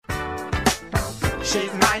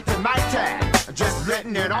She's 90, just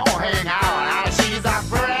letting it all hang out. She's a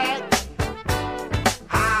friend.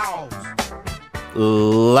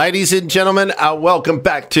 Ladies and gentlemen, welcome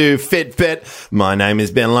back to FitBit. My name is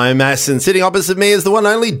Ben Lomas, and sitting opposite me is the one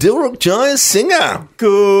and only Dilruk Jayasinghe.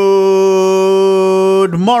 Good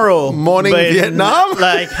morning, Vietnam.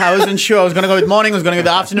 I wasn't sure. I was going to go with morning. I was going to go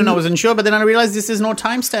with the afternoon. I wasn't sure, but then I realized this is no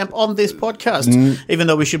timestamp on this podcast. Even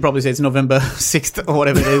though we should probably say it's November 6th or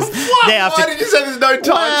whatever it is. Why did you say there's no timestamp?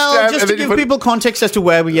 Well, just to give people context as to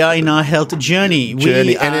where we are in our health journey.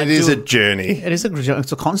 It is a journey.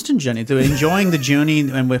 It's a constant journey. We're enjoying the journey,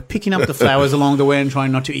 and we're picking up the flowers along the way and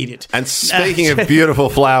trying not to eat it. And speaking of beautiful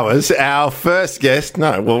flowers, our first guest, we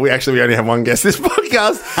only have one guest this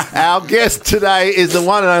podcast. Our guest today is the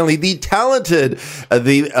one and only, the talented,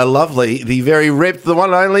 the lovely, the very ripped, the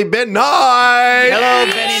one and only Ben Knight. Hello,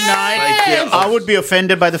 Benny Knight. I would be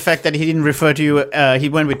offended by the fact that he didn't refer to you. He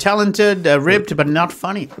went with talented, ripped, but not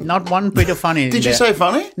funny. Not one bit of funny. Did you say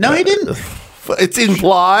funny? No, he didn't. It's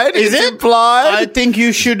implied. Is it? Implied? I think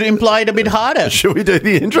you should imply it a bit harder. Should we do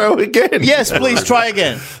the intro again? Yes, please try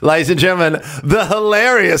again. Ladies and gentlemen, the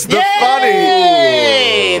hilarious, the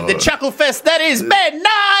Yay! funny, the chuckle fest that is Ben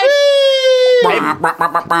Knight.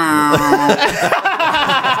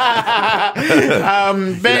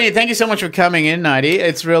 Benny, thank you so much for coming in, Nighty.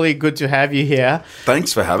 It's really good to have you here.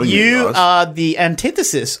 Thanks for having me, You guys. are the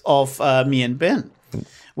antithesis of me and Ben.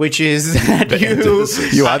 Which is that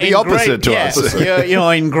you are the opposite to us.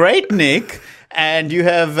 You're in great nick, and you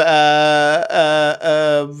have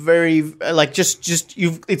very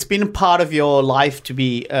it's been a part of your life to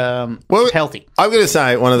be healthy. I'm going to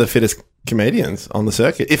say one of the fittest comedians on the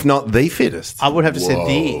circuit, if not the fittest. I would have to say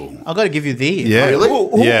the. I've got to give you the. Yeah, really?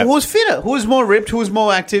 Who's fitter? Who's more ripped? Who's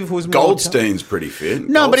more active? Who's more Goldstein's pretty fit.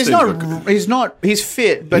 No, but he's not. He's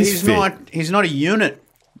fit, but he's fit. He's not a unit.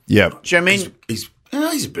 Yeah. Do you know what I mean? He's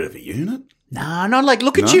a bit of a unit. No, not like,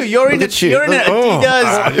 look at you. You're in it. You're in it.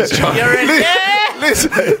 Adidas. You're in it. Listen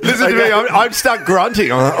to me. I'm stuck grunting.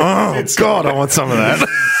 I'm like, oh, God, I want some of that.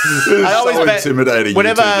 I always so intimidating.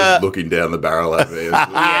 Whenever you two just looking down the barrel at me.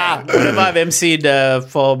 Whenever I've MC'd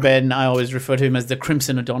for Ben, I always refer to him as the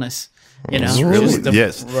Crimson Adonis. You know, Really? just the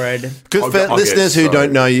Yes. red. Because for I'll listeners get who so-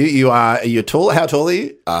 don't know you, you're tall. How tall are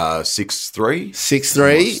you? 6'3".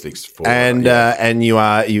 6'3", 6'4", and yeah. and you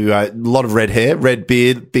are a lot of red hair, red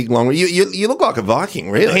beard, big long. You look like a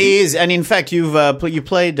Viking, really. He is, and in fact, you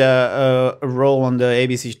played a role on the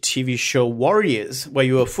ABC TV show Warriors, where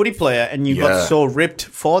you were a footy player, and you got so ripped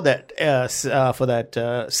for that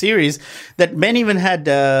series that Ben even had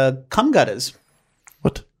cum gutters.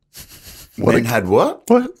 What? Men had what?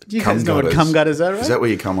 What? You guys know what cum gutters are, right? Is that where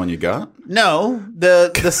you come on your gut? No,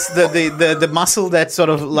 the muscle that sort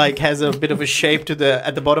of like has a bit of a shape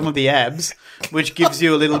at the bottom of the abs, which gives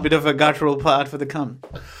you a little bit of a guttural part for the cum.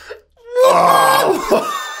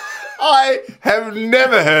 I have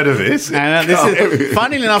never heard of this. And this is,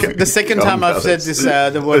 funnily enough, the second time I've said this,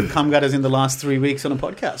 the word cum gutters in the last 3 weeks on a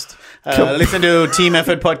podcast. Listen to Team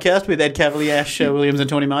Effort podcast with Ed Cavalier, Ash Williams, and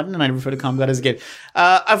Tony Martin, and I refer to cum gutters again.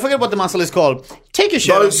 I forget what the muscle is called. Take your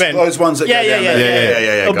shirt off, Ben. Those ones that go down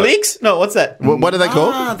there. Yeah. Obliques? No, what's that? What are they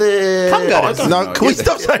called? Cum gutters. No, can we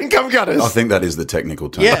stop saying cum gutters? I think that is the technical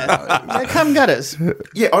term. Yeah, cum gutters.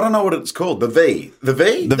 Yeah, I don't know what it's called. The V. The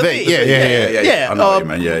V? The V. Yeah. I know what you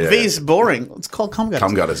mean. Yeah. V's boring. It's called cum gutters.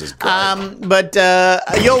 Cum gutters is great. But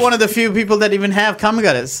you're one of the few people that even have cum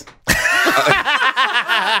gutters.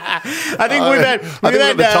 I think we've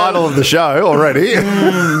had the title of the show already.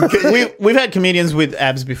 we've had comedians with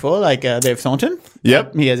abs before, like Dave Thornton.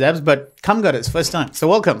 Yep. He has abs, but cum gutters, first time. So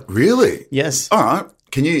welcome. Really? Yes. All right.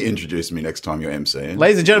 Can you introduce me next time you're MCing?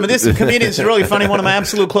 Ladies and gentlemen, this comedian is really funny, one of my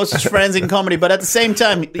absolute closest friends in comedy, but at the same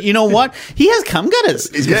time, you know what? He has cum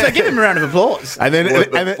gutters. So give him a round of applause. And then,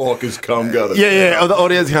 What the fuck is cum gutters? yeah. The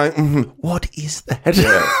audience going, what is that?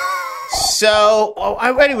 Yeah. So,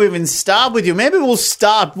 where do we even start with you? Maybe we'll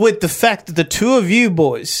start with the fact that the two of you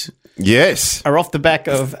boys Yes. are off the back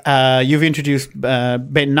of, you've introduced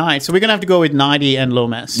Ben Knight. So we're going to have to go with Nighty and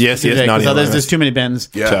Lomas. Yes, today, Nighty and there's Lomas. too many Bens.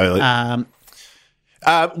 Yeah. Totally.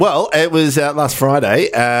 Well, it was last Friday.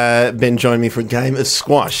 Ben joined me for a game of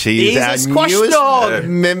squash. He's our a squash newest dog.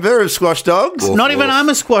 member of Squash Dogs. Not even I'm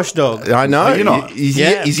a squash dog. I know. No, you're not. He's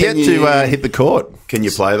Yeah. he's yet Can to you- hit the court. Can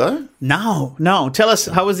you play though? No. Tell us,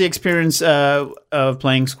 how was the experience of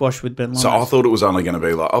playing squash with Ben Lomas? So I thought it was only going to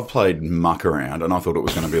be like, I've played muck around and I thought it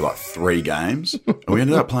was going to be like 3 games. And we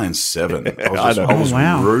ended up playing 7. I was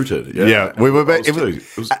wow. rooted. Yeah, we were. And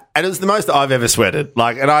And it was the most I've ever sweated.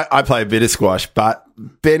 Like, and I play a bit of squash, but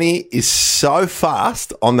Benny is so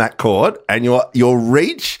fast on that court, and your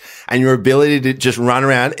reach and your ability to just run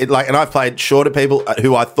around. And I've played shorter people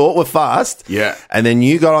who I thought were fast. Yeah. And then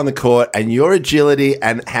you got on the court, and your agility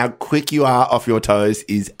and how quick you are off your toes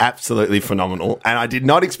is absolutely phenomenal. And I did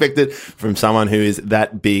not expect it from someone who is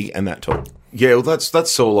that big and that tall. Yeah, well,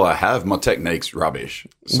 that's all I have. My technique's rubbish.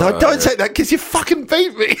 No, don't say that because you fucking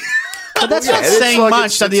beat me. But that's Yeah, not it's saying like much.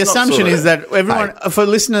 it's- So the it's not assumption sort of- is that everyone, for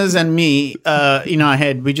listeners and me, in our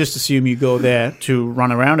head, we just assume you go there to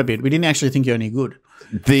run around a bit. We didn't actually think you're any good.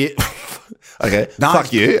 Okay,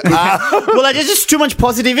 fuck you. Well, there's just too much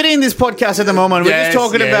positivity in this podcast at the moment. We're Yes, just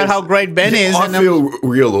talking yes. about how great Ben is. I and feel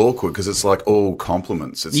real awkward because it's like all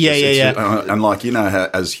compliments. It's Yeah, just, yeah, it's yeah. and like, you know, how,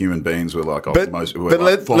 as human beings, we're like,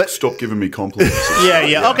 But stop giving me compliments.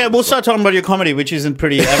 yeah. Okay, we'll start talking about your comedy, which isn't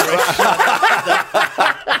pretty average.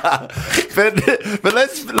 But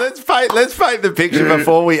let's paint the picture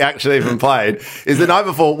before we actually even played. Is the night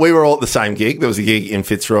before we were all at the same gig. There was a gig in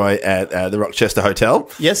Fitzroy at the Rochester Hotel.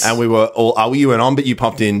 Yes. And we were all. You went on, but you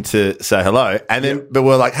popped in to say hello. And then, but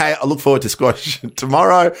we're like, hey, I look forward to squash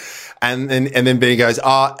tomorrow. And then Benny goes,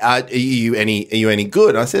 are you any good?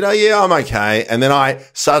 And I said, oh yeah, I'm okay. And then I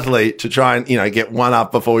subtly, to try and get one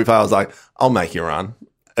up before we play, I was like, I'll make you run.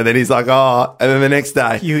 And then he's like, oh. And then the next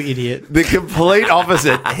day, You idiot. the complete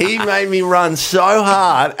opposite. He made me run so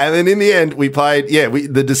hard. And then in the end, we played,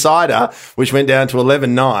 the decider, which went down to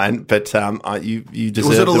 11-9. But you deserved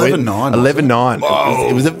Was it the win. 11-9? 11-9.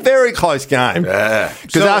 It was a very close game. Yeah.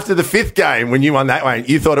 Because after the fifth game, when you won that one,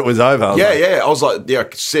 you thought it was over. I was like, I was like, yeah,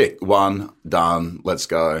 sick. One, done, let's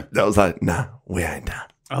go. That was like, no, we ain't done.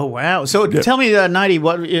 Oh wow! So tell me, Nighty,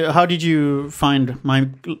 how did you find my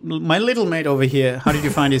little mate over here? How did you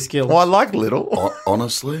find his skill? Well, I like little.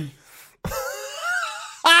 Honestly,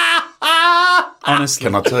 Honestly,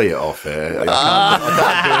 can I tell you off air?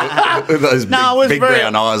 I can't do it. With those No, it was big very-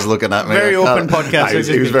 brown eyes looking at me. very I can't- open podcast. No,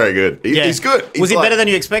 he was very good. Yeah. He's good. Was he better than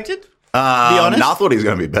you expected? Be honest. No, I thought he was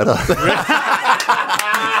going to be better.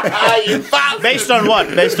 Based on what?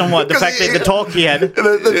 The fact that the talk he had.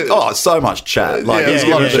 So much chat. Like Yeah, he's yeah,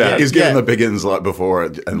 giving yeah, yeah. he's giving Yeah. the biggins like before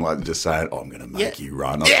it, and like just saying, "Oh, I'm going to make Yeah. you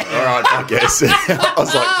run." I was like, all right, I guess. I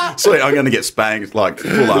was like, "Sweet, I'm going to get spanked like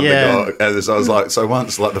full underdog." Yeah. And so I was like, so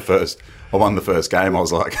once like I won the first game, I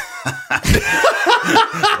was like, "What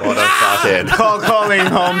a fuckhead!" Calling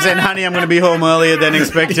Holmes and honey, I'm going to be home earlier than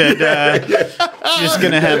expected. Just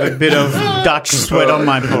going to have a bit of Dutch sweat on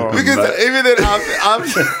my paw. Because even then,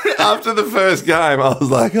 after the first game, I was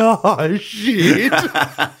like, oh, shit.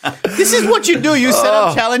 This is what you do. You set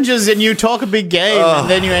up challenges and you talk a big game, and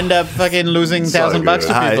then you end up fucking losing $1,000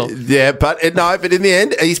 to Hey, people. yeah, but in the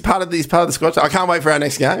end, he's part of the squad. I can't wait for our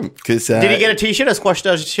next game. Because Did he get a T-shirt, a squash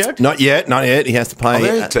shirt? Not yet. He has to play.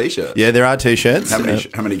 There's t-shirts. Yeah, there are T-shirts.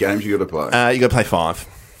 How many games you got to play? You got to play 5.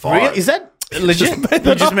 Really? Is that legit?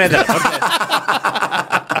 You just made that.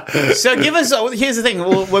 Okay. So give us. Here's the thing.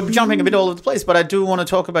 We're jumping a bit all over the place, but I do want to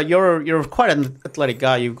talk about you're quite an athletic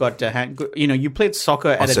guy. You've got you played soccer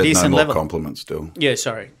I at a said decent no more level. compliments still. Yeah,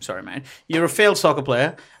 sorry, man. You're a failed soccer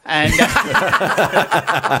player, and He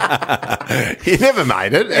never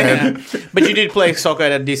made it. And but you did play soccer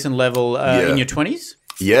at a decent level in your 20s.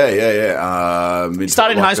 Yeah.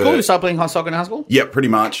 Started in high school. You started playing soccer in high school. Yeah, pretty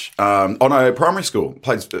much. Primary school.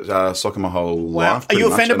 Played soccer my whole life. Are pretty you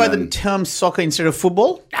much, offended and by then- the term soccer instead of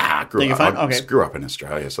football? I grew No, you're up. fine? I Okay. grew up in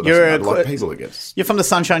Australia, so You're that's like a- people that get You're from the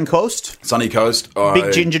Sunshine Coast. sunny coast.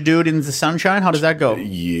 Big ginger dude in the sunshine. How does that go?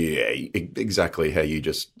 Yeah, exactly how you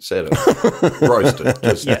just said it. Roasted,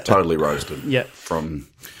 just totally roasted. Yeah. From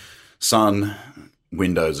sun,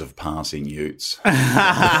 windows of passing utes, everything.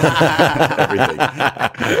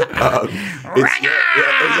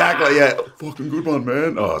 Exactly. Yeah, fucking good one,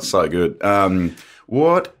 man. Oh, it's so good.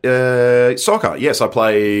 Soccer? Yes, I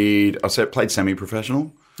played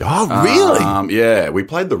semi-professional. oh, really? Yeah, we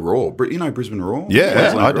played the Raw. You know Brisbane Raw? Yeah,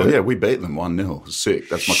 Queensland I Raw. do. Yeah, we beat them 1-0. Sick.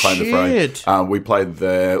 That's my claim to Shit. fame. We played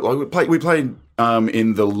there. We played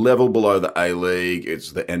in the level below the A League.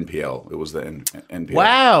 It's the NPL. It was the NPL.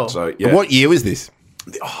 Wow. So yeah. What year was this?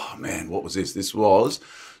 Oh man, what was this? This was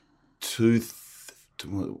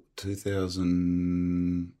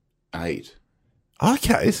 2008.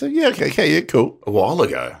 Okay, so yeah, yeah, cool. A while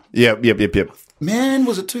ago. Yep. Man,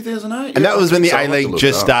 was it 2008? And that was when the So I'll have to A-League look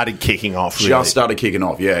just it up. started kicking off, really. Just started kicking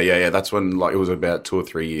off. Yeah. That's when it was about 2 or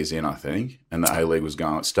 3 years in, I think, and the A-League was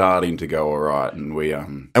starting to go all right. And we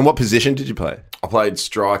And what position did you play? I played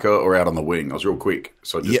striker or out on the wing. I was real quick,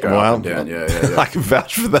 so I just go wow. up and down. Yeah. I can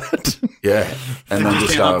vouch for that. Yeah, and then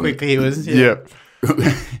just How quick he was. yeah.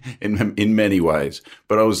 in many ways.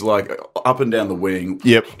 But I was like up and down the wing.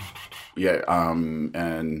 Yep. Yeah,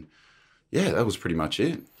 and yeah, that was pretty much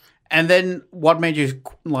it. And then what made you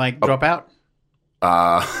drop out?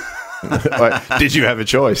 Did you have a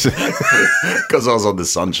choice? Because I was on the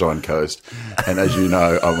Sunshine Coast, and as you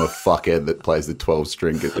know, I'm a fuckhead that plays the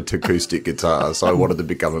 12-string acoustic guitar, so I wanted to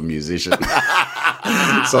become a musician.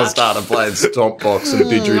 So I started playing Stompbox and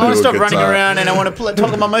didgeridoo. I want to stop guitar. running around and I want to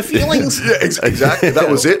talk about my feelings. Yeah, exactly. That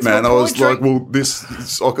was it, man. I was poetry. like, well, this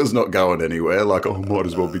soccer's not going anywhere. Like, I might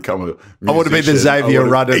as well become a musician. I want to be the Xavier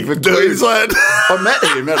Rudd for Queensland. I met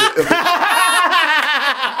him.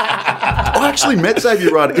 I actually met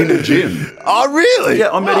Xavier Rudd in a gym. Oh, really?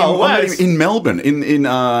 Yeah, I met wow. him in Melbourne in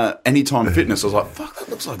Anytime Fitness. I was like, fuck, that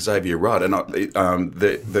looks like Xavier Rudd. And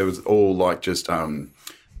there was all like just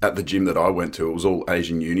at the gym that I went to, it was all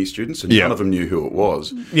Asian uni students, and none of them knew who it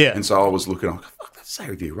was. Yeah. And so I was looking, I'm like, fuck, that's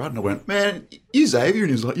Xavier Rudd. And I went, man, you Xavier? And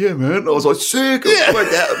he was like, yeah, man. And I was like, sick.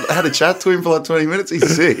 I had a chat to him for like 20 minutes.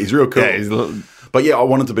 He's sick. He's real cool. Yeah, But yeah, I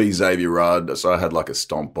wanted to be Xavier Rudd, so I had like a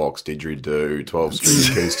Stompbox, didgeridoo,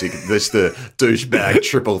 12-string acoustic, just the douchebag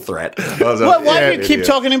triple threat. Why do you keep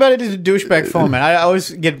talking about it as a douchebag format? I always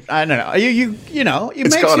get, I don't know. You know,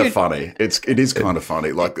 It's kind of funny. It is kind of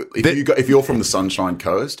funny. Like if you're from the Sunshine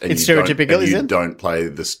Coast and It's you stereotypical, is you it? don't play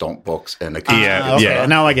the Stompbox and acoustic, Okay,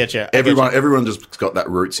 now I get you. everyone just got that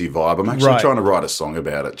rootsy vibe. I'm actually Right. trying to write a song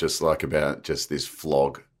about it, about this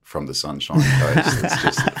flog from the Sunshine Coast. It's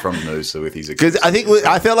just from Noosa with his Because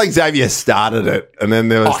I felt like Xavier started it, and then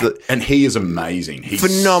there was and he is amazing. He's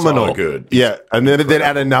phenomenal, so good. Yeah, and then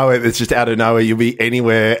out of nowhere, it's just out of nowhere. You'll be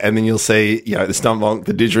anywhere, and then you'll see the Stompbox,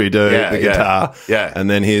 the didgeridoo, the guitar, and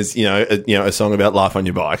then here's a song about life on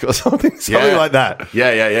your bike or something like that.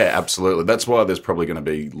 Yeah, absolutely. That's why there's probably going to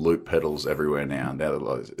be loop pedals everywhere now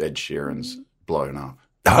that Ed Sheeran's blown up.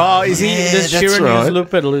 Oh, is he? Does that's Sheeran right. use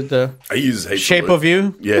loop pedal with the He uses heaps Shape of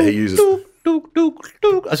You? Yeah, he uses. Oh,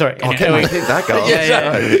 sorry. Anyway, keep that going.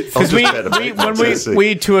 Yeah. Because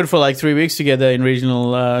we toured for like 3 weeks together in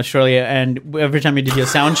regional Australia, and every time you did your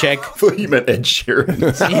sound check, I thought you meant Ed Sheeran.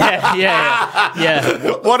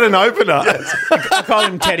 yeah. What an opener! I call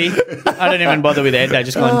him Teddy. I don't even bother with Ed. I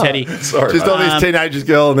just call him Teddy. Sorry, Just all these teenagers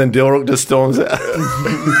girl, and then Dilrook just storms out.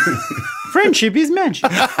 Friendship is magic.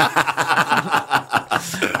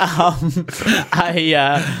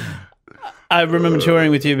 I remember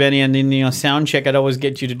touring with you, Benny, and in your sound check, I'd always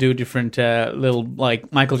get you to do different little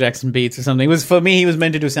like Michael Jackson beats or something. It was for me, he was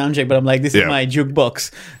meant to do sound check, but I'm like, this is my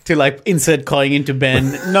jukebox to like insert calling into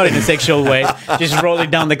Ben, not in a sexual way, just roll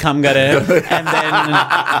it down the cum gutter, and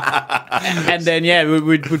then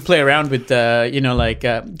we'd play around with give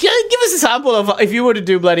us a sample of if you were to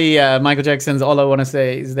do bloody Michael Jackson's All I Want to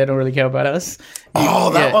Say Is They Don't Really Care About Us.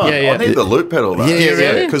 Oh, that one. Yeah. I need the loop pedal. Though. Yeah,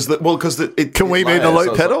 really? Because Can we do the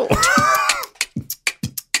loop pedal?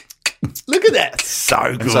 Look at that.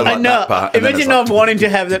 So good. So I like know. that part, and then Imagine it's not like- wanting to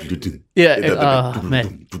have that. Yeah. Oh,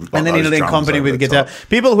 man. And then he'll accompany with guitar.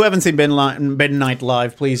 People who haven't seen Ben Knight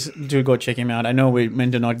live, please do go check him out. I know we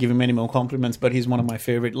meant to not give him any more compliments, but he's one of my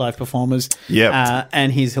favorite live performers. Yeah.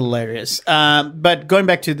 And he's hilarious. But going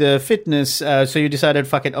back to the fitness, so you decided,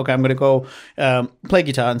 fuck it, okay, I'm going to go play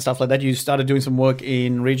guitar and stuff like that. You started doing some work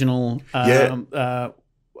in regional.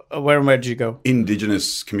 Where did you go?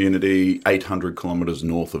 Indigenous community, 800 kilometres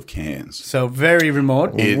north of Cairns. So very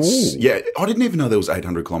remote. It's I didn't even know there was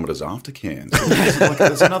 800 kilometres after Cairns.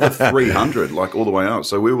 There's another 300, like all the way up.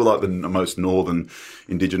 So we were like the most northern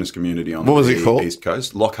Indigenous community on the East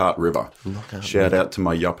Coast, Lockhart River. Shout out to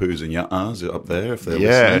my yappoos and yaas up there if they're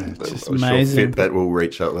listening. Just I'm amazing. sure Fit that will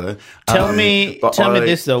reach up there. Tell me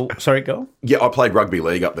this though. Sorry, go. Yeah, I played rugby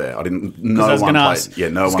league up there. I didn't. No I was one going to played. ask. Yeah,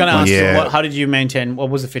 no I was one going to played. ask. Yeah. How did you maintain? What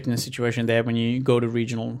was the fitness situation there when you go to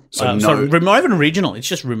regional? So not even regional. It's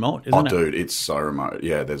just remote, isn't it? Dude, it's so remote.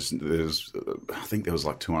 Yeah, there's. I think there was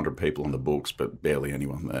like 200 people on the books, but barely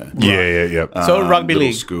anyone there. Yeah. So rugby little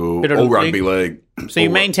league, school, Bit of all rugby league. So you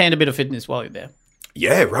All- maintained a bit of fitness while you're there.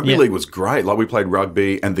 Yeah, rugby league was great. Like we played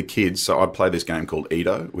rugby and the kids. So I play this game called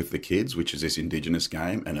Edo with the kids, which is this Indigenous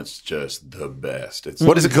game, and it's just the best. It's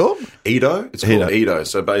What is it called? Edo. It's called Edo.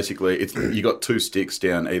 So basically, it's you got two sticks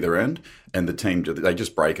down either end, and the team they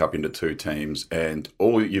just break up into two teams, and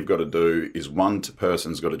all you've got to do is one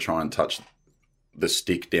person's got to try and touch the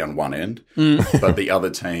stick down one end, but the other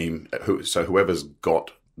team, whoever's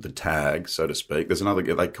got the tag, so to speak. There's another.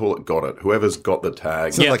 They call it "got it." Whoever's got the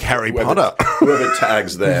tag, Sounds like Harry Potter. whoever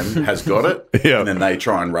tags them has got it, Yeah. and then they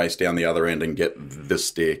try and race down the other end and get the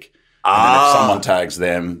stick. And then if someone tags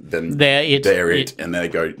them, then They're it. and they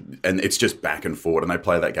go, and it's just back and forth, and they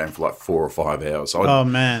play that game for like 4 or 5 hours. So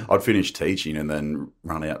I'd finish teaching and then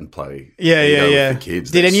run out and play. Yeah. With the kids.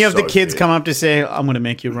 Did They're any of the so kids fit. come up to say, "I'm going to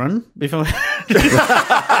make you run"? Before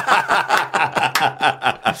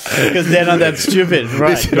Because they're not that stupid,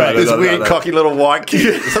 right? This weird, cocky little white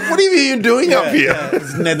kid. It's like, what are you doing up here?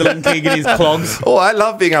 This Netherlands pig in his clogs. Oh, I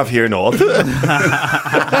love being up here north.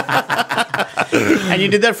 And you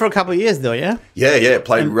did that for a couple of years, though, yeah? Yeah.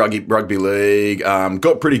 Played rugby league.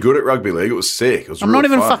 Got pretty good at rugby league. It was sick. It was I'm not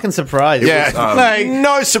even fucking surprised. Yeah,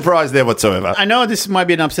 no surprise there whatsoever. I know this might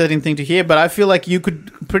be an upsetting thing to hear, but I feel like you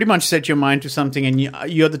could pretty much set your mind to something and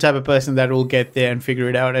you're the type of person that will get there and figure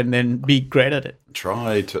it out and then be great at it.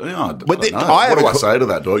 Try to. What But do I say to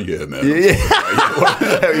that? Oh, yeah, man.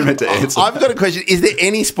 How are you meant to answer? I've got a question. Is there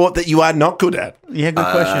any sport that you are not good at? Yeah, good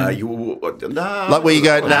question. Like where you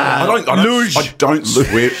go, nah. I don't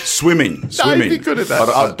swim. Swimming. you'd be good at that.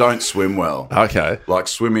 I don't swim well. Okay. Like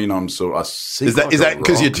swimming, I'm sort of. Is that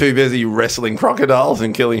because you're too busy wrestling crocodiles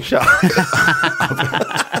and killing sharks?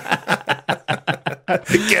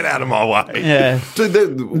 Get out of my way. Yeah.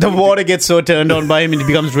 The water gets so turned on by him and it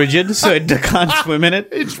becomes rigid, so it can't swim in it.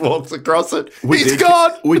 It just walks across it. We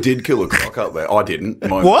did kill a croc up there. I didn't.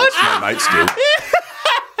 What? My mates did.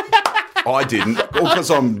 I didn't.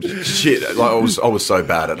 Because I'm shit. Like I was so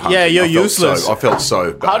bad at hunting. Yeah, you're I felt useless. I felt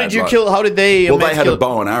so bad. How did you kill? How did they? Well, they had a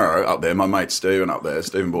bow and arrow up there. My mate Stephen up there.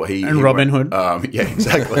 Stephen bought Robin Hood. Yeah,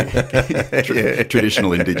 exactly.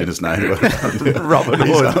 Traditional Indigenous name. Robin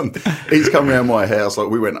Hood. He's come around my house. Like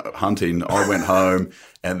we went hunting. I went home.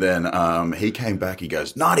 And then he came back. He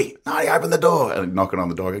goes, Noddy, open the door. And knocking on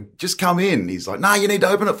the door. I go, just come in. He's like, no, you need to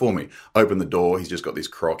open it for me. Open the door. He's just got this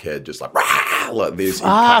croc head, just like, rah, like this. He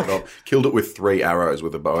cut it off. Killed it with 3 arrows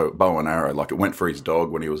with a bow and arrow. Like it went for his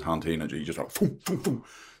dog when he was hunting. And he just went, boom, boom, boom,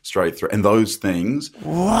 straight through. And those things.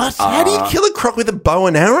 What? How do you kill a croc with a bow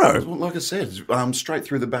and arrow? Well, like I said, straight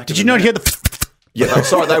through the back. Did you not hear the? Yeah,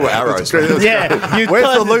 sorry, they were arrows. Yeah.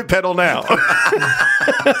 Where's the loop pedal now?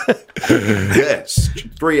 Yes,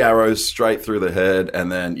 3 arrows straight through the head,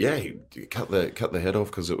 and then he cut the head off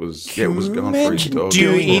because it was going for his dog. Do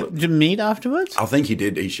you eat the meat afterwards? I think he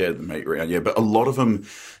did. He shared the meat around, but a lot of them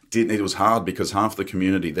didn't. It was hard because half the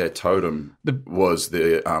community, their totem was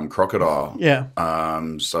the crocodile. Yeah.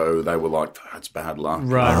 So they were like, that's bad luck.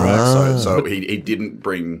 Right. So he didn't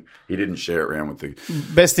share it around with the.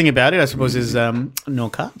 Best thing about it, I suppose, is no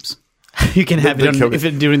carbs. You can have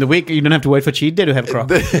it during the week. You don't have to wait for cheat day to have croc.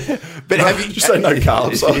 But have you say no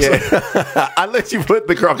carbs? Yeah. Unless you put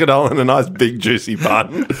the crocodile in a nice big juicy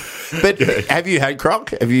bun. But have you had croc?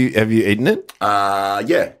 Have you eaten it?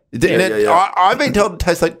 Yeah. I've been told it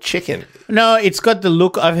tastes like chicken. No, it's got the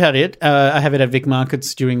look. I've had it. I have it at Vic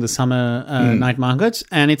Markets during the summer night markets,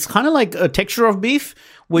 and it's kind of like a texture of beef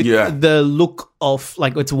with the look of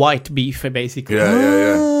like it's white beef, basically.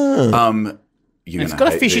 Yeah. It's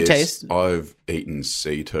got a fishy taste. I've eaten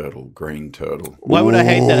sea turtle, green turtle. Why would I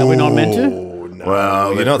hate that? Are we not meant to? No.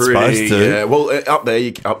 Well, you're not supposed to. Yeah. Well, up there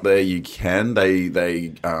you can. They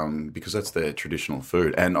because that's their traditional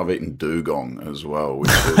food. And I've eaten dugong as well. Which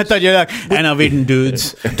is, I thought you were like, and I've eaten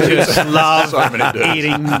dudes. Just love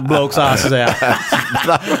eating blokes' asses out.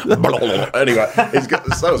 Anyway,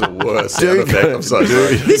 that was a worse sound effect. I'm so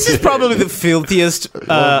sorry. This is probably the filthiest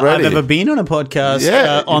I've ever been on a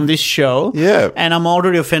podcast on this show. Yeah. And I'm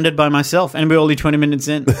already offended by myself, and we're only 20 minutes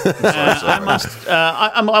in.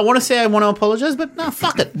 I want to say I want to apologize, but no,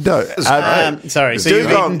 fuck it. No, sorry. So you've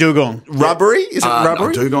eaten dugong. Rubbery? Is it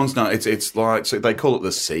rubbery? No, dugong's no. It's like they call it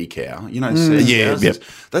the sea cow. You know, sea cows. Yep.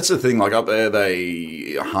 That's the thing. Like up there,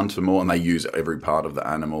 they hunt them all, and they use every part of the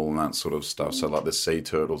animal and that sort of stuff. So like the sea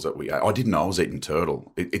turtles that we ate. I didn't know I was eating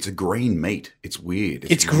turtle. It's a green meat. It's weird.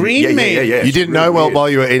 It's green meat. Yeah. You didn't know while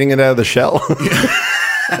you were eating it out of the shell.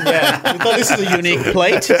 Yeah, we thought this is a unique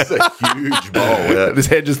plate. It's a huge bowl. Yeah. His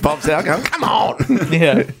head just pops out going, come on.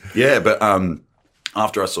 Yeah, but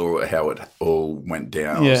after I saw how it all went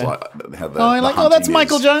down, I was like, how that's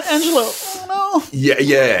Michael Angelo. Oh, no.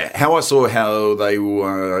 Yeah. How I saw how they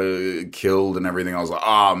were killed and everything, I was like,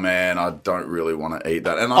 oh man, I don't really want to eat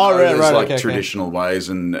that. And I know there's traditional ways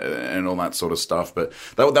and all that sort of stuff, but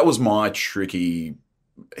that was my tricky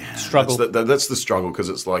struggle. That's the struggle because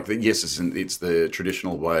it's like it's the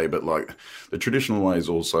traditional way, but like the traditional way is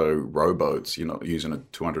also rowboats. You're not using a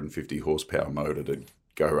 250 horsepower motor to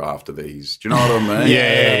go after these. Do you know what I mean?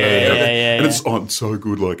 Yeah. And it's so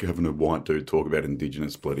good, like having a white dude talk about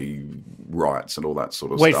Indigenous bloody rights and all that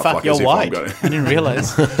sort of Wait, stuff. Fuck, like, you're white. I didn't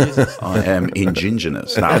realize. I am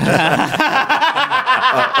Indigenous. No,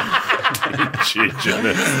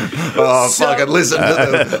 fucking listen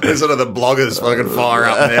to the bloggers fucking fire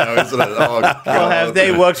up now. Have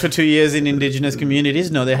they worked for 2 years in Indigenous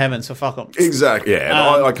communities? No, they haven't, so fuck them. Exactly,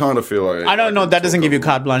 yeah. I kind of feel like... I don't know, that doesn't give you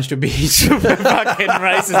carte blanche to be super fucking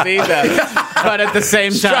racist either. But at the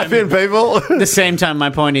same Strap time, in, people. at the same time, my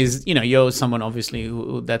point is, you're someone obviously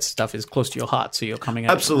who that stuff is close to your heart, so you're coming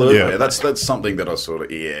out. Absolutely, Yeah. That's something that I sort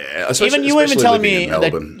of Even you were even especially telling living me in that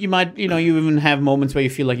Melbourne. you might, you even have moments where you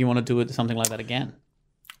feel like you want to do it, something like that again.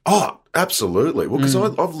 Oh, absolutely. Well, because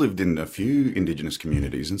Mm. I've lived in a few Indigenous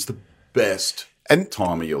communities, and it's the best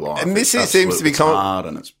time of your life. and this It's seems to be it's common- hard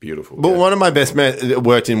and it's beautiful. But yeah. one of my best men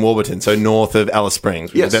worked in Warburton, so north of Alice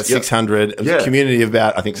Springs. Yes, About yeah. 600. It was Yeah. a community of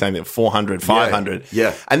about, I think, same thing, 400, 500.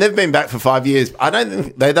 yeah. And they've been back for 5 years. I don't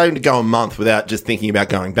think they don't go a month without just thinking about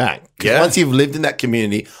going back. 'Cause Yeah. once you've lived in that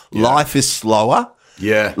community, life is slower.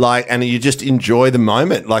 Yeah. And you just enjoy the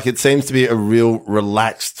moment. Like, it seems to be a real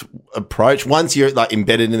relaxed approach. Once you're like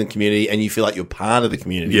embedded in the community and you feel like you're part of the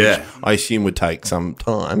community, Yeah. which I assume would take some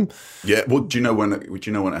time. Yeah, well, do you know when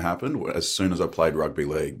it happened? As soon as I played rugby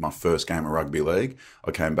league, my first game of rugby league, I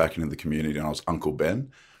came back into the community and I was Uncle Ben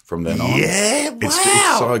from then on. Yeah, It's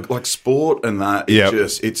wow. so like sport and that. Yep.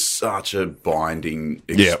 It's such a binding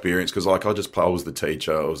experience because like I was the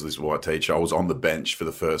teacher. I was this white teacher. I was on the bench for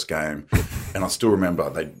the first game, and I still remember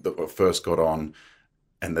they first got on.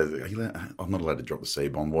 And I'm not allowed to drop the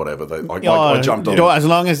C-bomb, whatever. I jumped on. As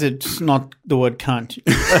long as it's not the word cunt.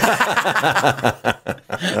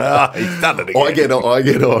 He's done it again. I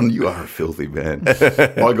get on. You are a filthy man. I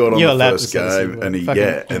got on You're the allowed first to say the game,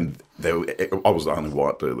 C-word. and Fucking- I was the only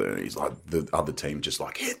white dude there, and he's like, the other team just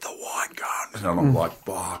like, hit the white gun, and I'm like,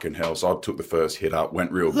 fucking hell. So I took the first hit up,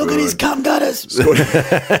 went real good. Look at his cum gutters.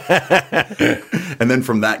 And then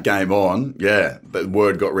from that game on, the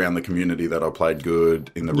word got around the community that I played good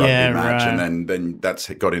in the rugby match, right. and then that's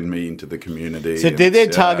got in me into the community. So and did they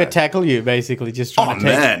it's, target tackle you, basically, just Oh trying to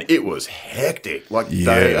take... man, it was hectic. Like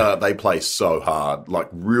they play so hard, like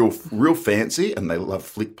real fancy, and they love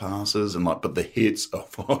flick passes and but the hits are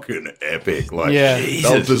fucking epic. Like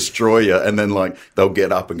they'll destroy you, and then like they'll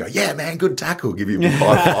get up and go, "Yeah, man, good tackle," give you a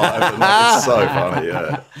high five. And, it's so funny.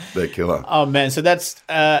 Yeah, they're killer. Oh man, so that's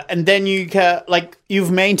and then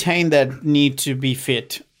you've maintained that need to be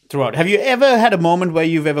fit throughout. Have you ever had a moment where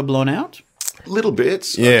you've ever blown out? Little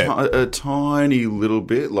bits, Yeah. a tiny little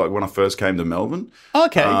bit. Like when I first came to Melbourne,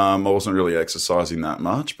 Okay. I wasn't really exercising that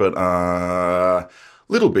much, but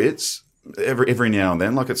little bits every now and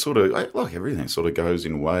then. Like it's sort of like everything sort of goes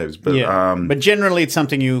in waves. But But generally, it's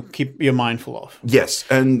something you're mindful of. yes,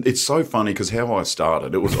 and it's so funny because how I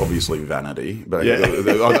started, it was obviously vanity. But I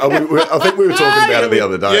think we were talking about it the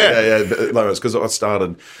other day. Yeah. Because I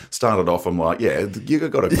started off. I'm like, you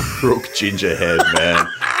got a crook ginger head, man.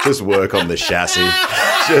 Just work on the chassis.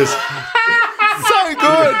 Just So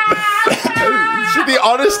good. The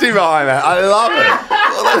honesty behind that. I love it.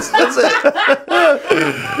 well, that's it.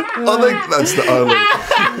 I think that's the only.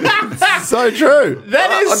 So true.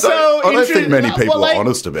 That is I don't think many interesting. people Well, are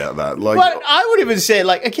honest about that. Like, But I would even say,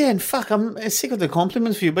 again, fuck, I'm sick of the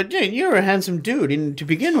compliments for you, but dude, you're a handsome dude to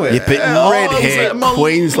begin with. Yeah, but red hair,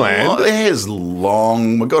 Queensland. My hair's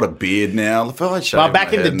long. We've got a beard now. If I shave Well, back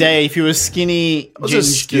my in the head- day, if you were skinny, I was a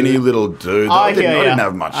skinny little dude. I I didn't hear ya.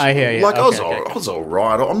 have much. I hear ya. Like I was Okay, I was all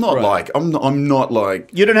right. I'm not like I'm not like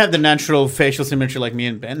you don't have the natural facial symmetry like me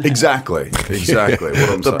and Ben have. exactly what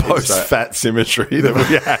I'm The saying. post-fat symmetry that we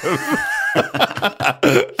have.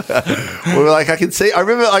 Well, I can see. I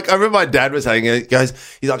remember my dad was saying, he's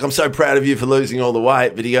like, I'm so proud of you for losing all the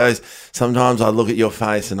weight, but he goes, sometimes I look at your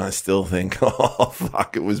face and I still think, oh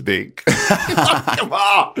fuck, it was big. Come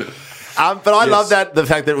on. But I love the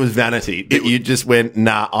fact that it was vanity. That you just went,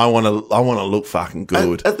 nah, I want to look fucking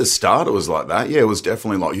good. At the start, it was like that. Yeah, it was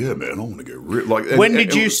definitely like, yeah, man, I want to get ripped. Like, When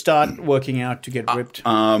did you start working out to get ripped?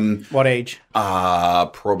 What age?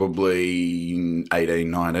 Probably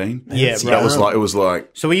 18, 19. Yeah, So right. It was like.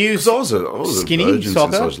 So were you 'cause I was skinny a virgin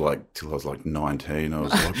soccer? since till I was like 19. I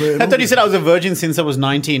was like, man, I thought you said I was a virgin since I was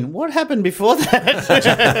 19. What happened before that?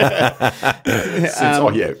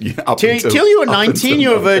 Till you were 19, you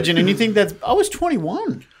were a virgin, and you think that's... I was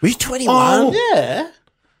 21. Were you 21? Yeah.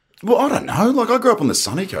 Well, I don't know. Like, I grew up on the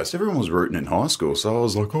sunny coast. Everyone was rooting in high school, so I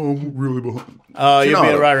was like, oh, I'm really behind. Oh, Do you're know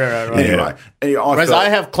being what? right. Anyway, Whereas felt- I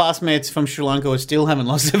have classmates from Sri Lanka who still haven't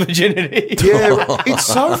lost their virginity. Yeah, it's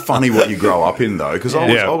so funny what you grow up in, though, because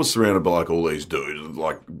Yeah. I was surrounded by like all these dudes,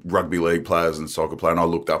 like rugby league players and soccer players, and I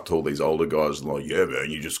looked up to all these older guys and like, yeah,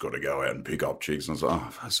 man, you just got to go out and pick up chicks. And I was like,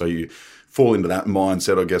 oh. So you fall into that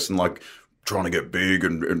mindset, I guess, and like trying to get big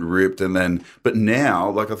and ripped. And then, but now,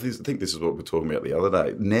 like, I think this is what we were talking about the other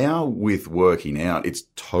day. Now with working out, it's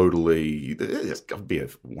totally, I'd be a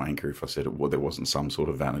wanker if I said there wasn't some sort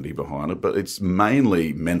of vanity behind it, but it's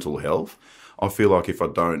mainly mental health. I feel like if I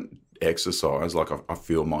don't exercise, like I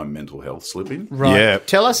feel my mental health slipping. Right. Yeah.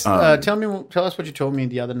 Tell us what you told me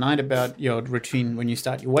the other night about your routine when you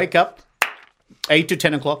start. You wake up, 8 to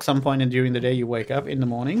 10 o'clock, some point during the day, you wake up in the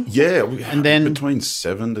morning. Yeah, And then- between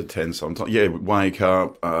 7 to 10 sometimes. Yeah, wake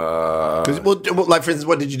up. 'Cause, well, like for instance,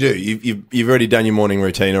 what did you do? You've already done your morning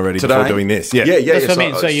routine already Today? before doing this. Yeah. That's what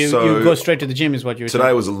I mean. So you go straight to the gym is what you were Today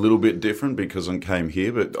saying. was a little bit different because I came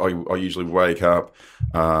here, but I usually wake up.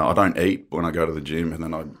 I don't eat when I go to the gym, and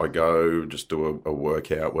then I go just do a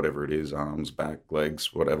workout, whatever it is, arms, back, legs,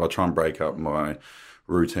 whatever. I try and break up my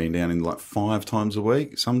routine down in like 5 times a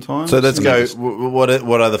week sometimes. So let's And go. then just-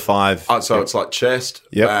 What are the 5? so it's like chest,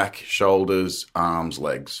 Yep. back, shoulders, arms,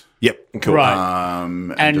 legs. Yep. Cool. Right.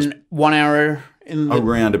 And just And 1 hour in the...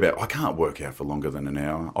 around about. I can't work out for longer than an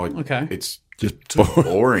hour. Okay. It's just too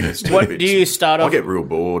boring. It's too What bit- do you start I off- get real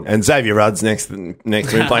bored. And Xavier Rudd's next to me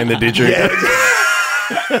playing the didgeridoo.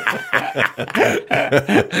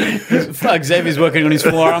 Fuck, Xavier's working on his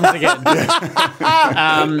forearms again.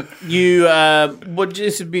 What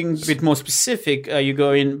just being a bit more specific, you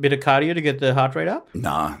go in a bit of cardio to get the heart rate up?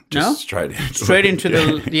 Nah, just No? straight into Straight into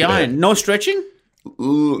the iron. No stretching?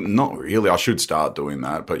 Ooh, not really. I should start doing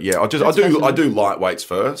that, but yeah, I do lightweights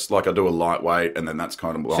first. Like I do a lightweight, and then that's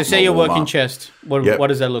kind of. So say you're working chest. What Yep. what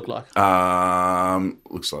does that look like?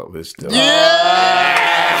 Looks like this.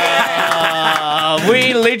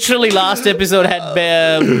 We literally last episode had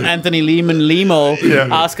Anthony Limo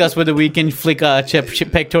ask us whether we can flick our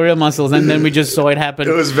pectoral muscles, and then we just saw it happen.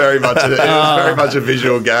 It was very much a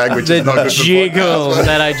visual gag, which is not The good for jiggle podcasts.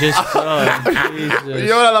 that I just Jesus. You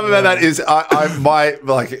know what I love about that is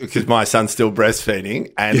because my son's still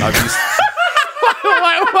breastfeeding, and I've just.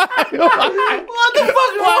 What the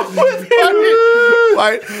fuck wrong with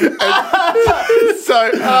Wait,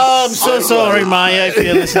 so I'm so sorry, Maya, if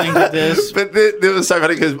you're listening to this. but it was so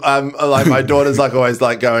funny because like my daughter's like always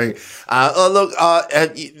like going,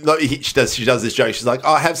 she does this joke. She's like,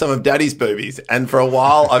 oh, have some of Daddy's boobies, and for a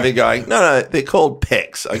while I've been going, no, they're called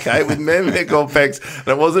pecs. Okay, with men they're called pecs, and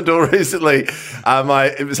it wasn't until recently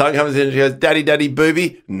my son comes in and she goes, Daddy,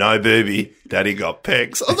 booby, no booby, Daddy got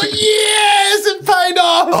pecs. I was like, yes, it paid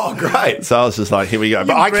off. Oh, great! So I was just like, here we go,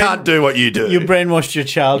 but I can't do what you do. You brainwashed your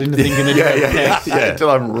child into thinking that you're pecs. Until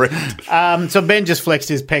I'm ripped. So Ben just flexed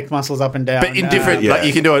his pec muscles up and down. But in different, like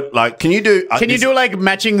you can do it. Like, can you do? Can you do like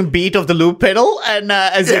matching beat of the loop pedal and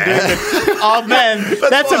as you're doing it? Oh man,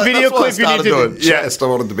 that's a video clip you need to do. Chest. I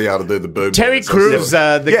wanted to be able to do the boob. Terry Crews,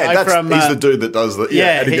 the guy from he's the dude that does the.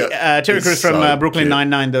 Terry he's Crews from so Brooklyn cute.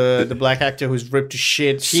 Nine-Nine, the black actor who's ripped to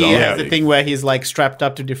shit. He So has the big. thing where he's like strapped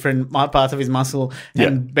up to different parts of his muscle,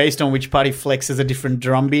 and based on which part he flexes, a different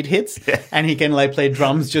drum beat hits, and he can like play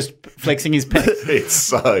drums just flexing his pecs. It's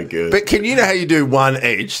so good. But can you know how you do one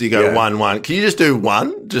each? So you go 1-1. Can you just do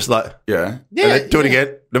one? Just like yeah. and then do it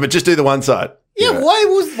again. No, but just do the one side. Yeah,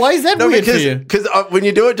 why is that No, weird for you? because when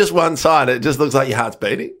you do it just one side, it just looks like your heart's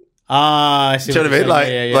beating. Ah, I see. Do you know what what I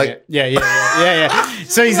you're mean? saying. Yeah.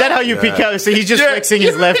 So is that how you pick out? So he's just flexing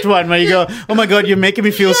his left one where you go, oh my God, you're making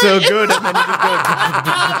me feel so good. And then you just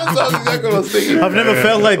go, That's exactly what I was thinking. I've never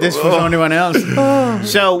felt like this for anyone else.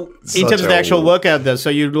 So in terms of the actual workout though, so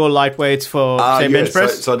you do light weights for say bench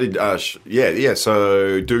press? So I did.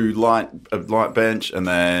 So do light bench and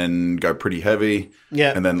then go pretty heavy.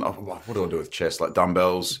 Yeah. And then what do I do with chest? Like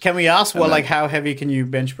dumbbells. Can we ask then- like how heavy can you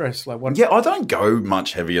bench press? Like what? Yeah, I don't go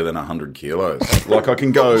much heavier than 100 kilos. Like I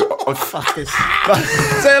can go. Fuck this.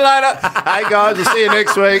 See you later. Hey guys, we'll see you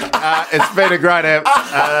next week. It's been a great app.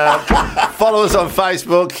 Follow us on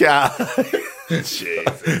Facebook. Get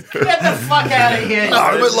the fuck out of here.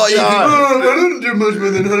 I didn't do much more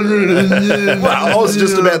than 100. Well, I was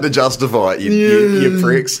just about to justify it, you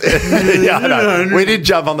pricks. Yeah, I know. We did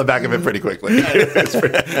jump on the back of it pretty quickly.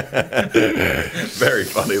 Very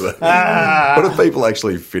funny. What if people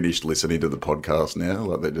actually finished listening to the podcast now?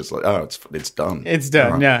 Like they're just like, oh, it's done. It's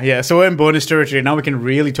done, Right. yeah. So we're in bonus territory. Now we can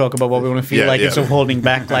really talk about what we want to feel like instead of holding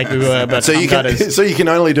back like we were about So you can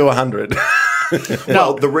only do 100.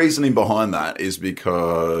 Well, the reasoning behind that is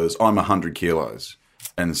because I'm 100 kilos.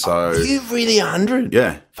 And so, You're really 100?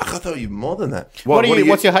 yeah. Fuck, I thought you were more than that. What are you? you-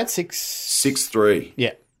 What's your height? 6? 6'3".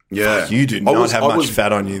 Yeah. Yeah. You do not have much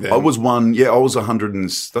fat on you then. I was 100 and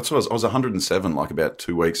that's what I was 107 like about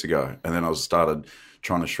 2 weeks ago. And then I started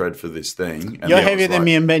trying to shred for this thing. And You're yeah, I heavier was than like,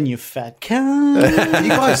 me and Ben, you fat cunt. you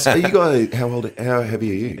guys, how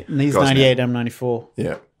heavy are you? He's guys 98, I'm 94.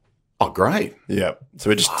 Yeah. Oh, great. Yeah. So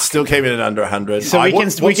we're just still keeping it under 100. So we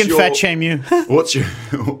what's can your- fat shame you. What's your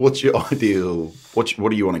ideal, what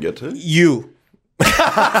do you want to get to? You. So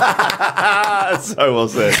well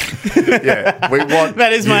said. Yeah. We want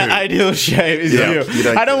That is my you. ideal shape. Is Yeah, you. you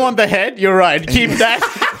don't I don't get want the head. You're right. Keep that.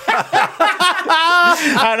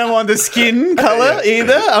 I don't want the skin color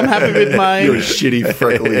either. I'm happy with my. You're shitty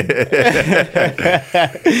freckly.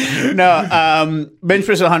 No, bench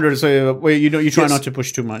press 100. So where you try not to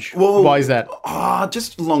push too much. Well, why is that?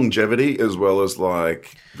 Just longevity as well as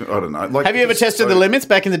like I don't know. Like, Have you ever tested the limits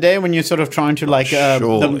back in the day when you're sort of trying to like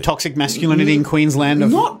the toxic masculinity in Queensland?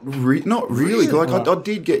 Not really. Like I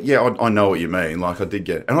did get. Yeah, I know what you mean. Like I did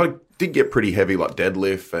get, and I did get pretty heavy, like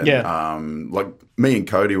deadlift, and like me and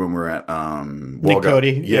Cody when we were at Nick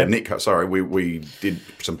Cody. Yeah, Nick. Sorry, we did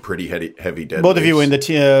some pretty heavy deadlifts. Both of you were in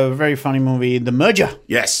the very funny movie The Merger.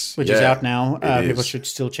 Yes, which is out now. People should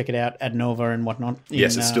still check it out at Nova and whatnot.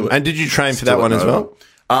 Yes, it's still. And did you train for that one as well?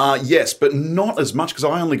 Yes, but not as much because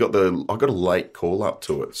I only got I got a late call up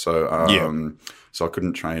to it, so so I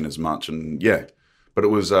couldn't train as much, and But it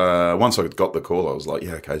was once I got the call, I was like,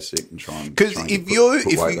 okay, sick, and try and because put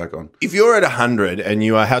weight back on. If you're at 100 and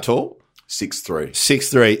you are how tall? 6'3".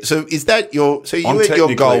 6'3". So is that your? So you I'm at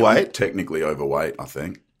your goal weight? I'm technically overweight, I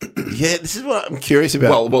think. Yeah, this is what I'm curious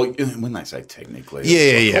about. Well, when they say technically,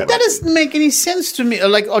 yeah. That doesn't make any sense to me.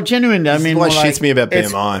 Like, genuinely, I mean, what shits me about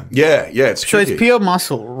BMI. Yeah, it's tricky. It's pure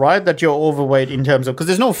muscle, right? That you're overweight in terms of because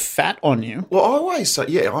there's no fat on you. Well, I always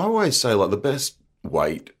say like the best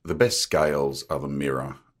weight, the best scales are the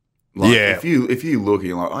mirror. Like, if you look,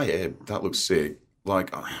 you're like, oh yeah, that looks sick.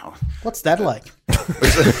 Like, what's that like?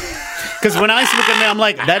 Because when I look at me, I'm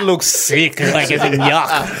like, that looks sick. Like, as in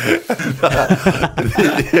yuck.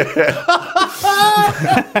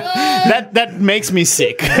 that makes me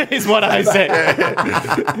sick, is what I say.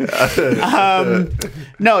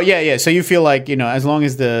 So you feel like, as long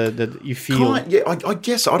as you feel... I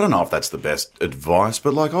guess, I don't know if that's the best advice,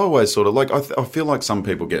 but like I always sort of, like, I feel like some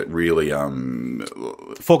people get really...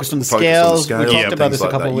 focused on the scales. We talked about this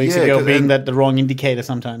a couple of weeks ago, being that the wrong indicator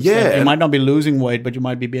sometimes. Yeah. You might not be losing weight, but you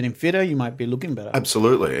might be getting fitter, you might be looking better.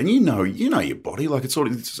 Absolutely. And you know your body, like it's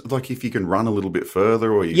like if you can run a little bit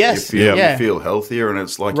further or you feel healthier, and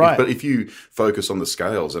it's like, but if you focus on the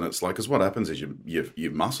scales, and it's like, because what happens is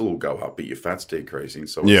your muscle will go up, but your fat's decreasing.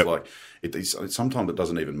 So it's like, sometimes it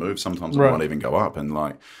doesn't even move, sometimes it won't even go up. And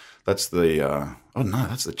like, that's the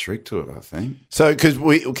that's the trick to it, I think. So because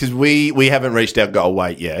we haven't reached our goal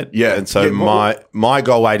weight yet, and so my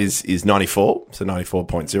goal weight is 94, so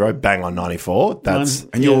 94.0, bang on 94. That's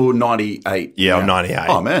and you're 98. Yeah, I'm 98.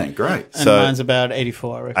 Oh man, great. And mine's about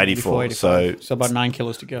 84. I reckon. 84. 85. So about 9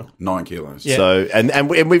 kilos to go. 9 kilos. Yeah. So and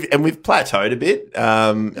we've plateaued a bit.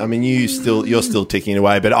 I mean, you're still ticking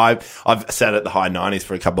away, but I've sat at the high 90s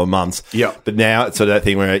for a couple of months. Yeah. But now it's sort of that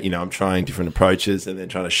thing where I'm trying different approaches and then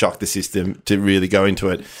trying to shock the system to really go into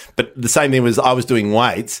it. But the same thing was I was doing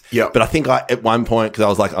weights. Yeah. But I think at one point,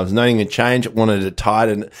 because I was noting a change, wanted it tight,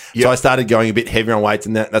 and so I started going a bit heavier on weights,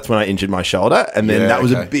 and that's when I injured my shoulder. And then that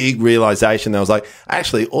was a big realization. That I was like,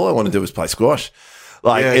 actually, all I want to do is play squash.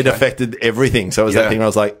 Like it affected everything. So it was that thing where I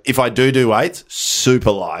was like, if I do weights, super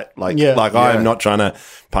light. I am not trying to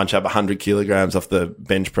punch up 100 kilograms off the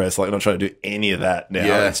bench press. Like I'm not trying to do any of that now.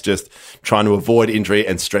 Yeah. It's just trying to avoid injury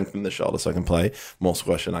and strengthen the shoulder so I can play more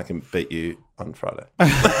squash and I can beat you on Friday.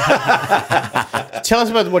 Tell us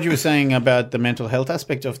about what you were saying about the mental health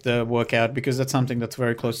aspect of the workout, because that's something that's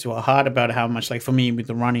very close to our heart, about how much, like for me with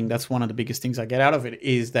the running, that's one of the biggest things I get out of it,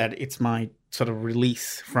 is that it's my sort of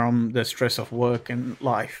release from the stress of work and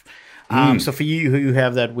life. So for you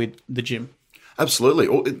have that with the gym.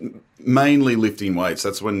 Absolutely. Mainly lifting weights.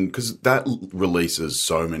 That's because that releases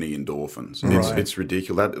so many endorphins. It's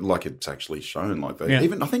ridiculous. That, it's actually shown like that. Yeah.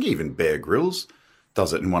 I think even Bear Grylls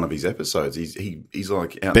does it in one of his episodes. He's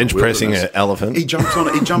like out bench in the pressing an elephant. He jumps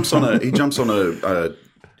on a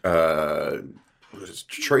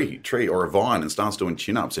tree or a vine and starts doing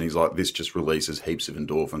chin-ups, and he's like, this just releases heaps of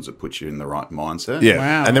endorphins that puts you in the right mindset. Yeah.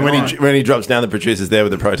 Wow. And then when he drops down, the producer's there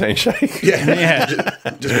with the protein shake.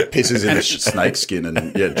 Just pisses in a snake skin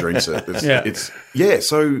and drinks it.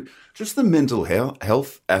 So just the mental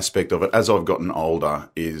health aspect of it as I've gotten older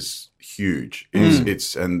is huge.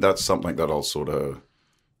 And that's something that I'll sort of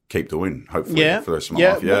keep doing, hopefully, for the rest of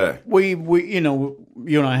my life. Yeah. We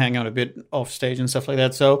you and I hang out a bit off stage and stuff like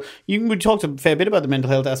that. So we talked a fair bit about the mental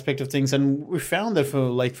health aspect of things, and we found that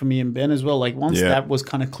for me and Ben as well, like once that was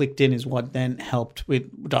kind of clicked in is what then helped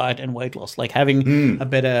with diet and weight loss, like having a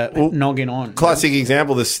better noggin on. Classic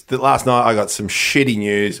example, last night I got some shitty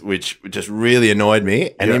news which just really annoyed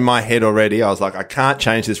me, and in my head already I was like, I can't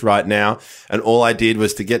change this right now, and all I did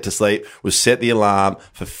was to get to sleep was set the alarm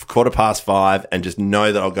for 5:15 and just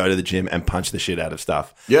know that I'll go to the gym and punch the shit out of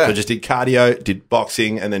stuff. So I just did cardio, did boxing,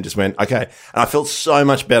 and then just went, okay. And I felt so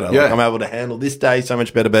much better. Like I'm able to handle this day so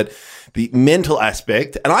much better. But the mental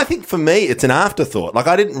aspect, and I think for me, it's an afterthought. Like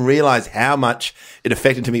I didn't realize how much it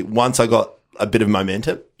affected to me once I got a bit of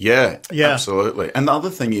momentum. Yeah, Yeah. absolutely. And the other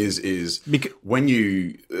thing is when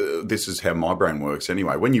you this is how my brain works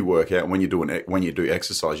anyway. When you work out, when you do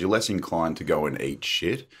exercise, you're less inclined to go and eat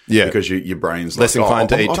shit. Yeah. because your brain's Less like, inclined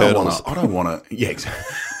to eat turtles. I don't want to. Yeah,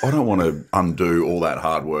 exactly. I don't want to undo all that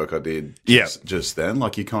hard work I did. Just then,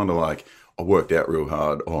 like you kind of like. I worked out real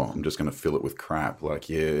hard. Oh, I'm just going to fill it with crap. Like,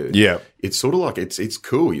 yeah. It's sort of like it's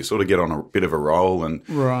cool. You sort of get on a bit of a roll, and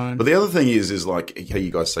Right. But the other thing is like how you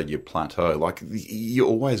guys said you plateau. Like you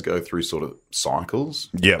always go through sort of cycles,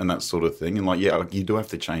 and that sort of thing. And like, you do have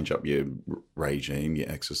to change up your regime, your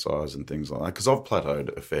exercise, and things like that. Because I've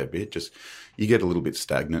plateaued a fair bit. Just you get a little bit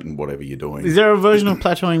stagnant in whatever you're doing. Is there a version of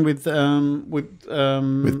plateauing with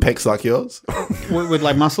Pecs like yours? with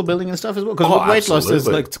like muscle building and stuff as well? Because with weight loss,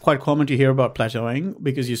 it's quite common to hear about plateauing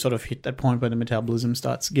because you sort of hit that point where the metabolism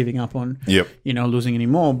starts giving up on, losing any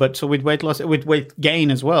more. But so with weight loss, with weight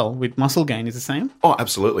gain as well, with muscle gain, is the same? Oh,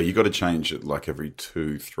 absolutely. You got to change it like every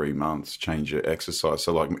 2-3 months. Change your exercise.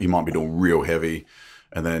 So like you might be doing real heavy,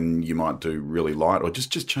 and then you might do really light, or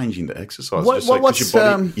just changing the exercise.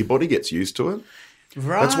 Your body gets used to it.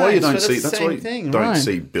 Right. That's why you don't see. the That's same why you thing, don't right.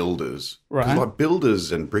 see builders. 'Cause Right. like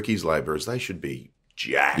builders and brickies labourers, they should be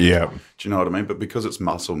jacked. Yeah. Do you know what I mean? But because it's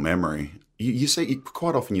muscle memory, you see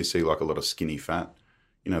quite often you see like a lot of skinny fat.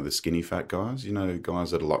 You know the skinny fat guys. You know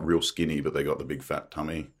guys that are like real skinny, but they got the big fat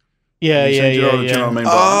tummy. Do you know what I mean?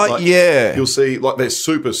 Like, yeah. You'll see like they're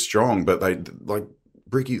super strong, but they like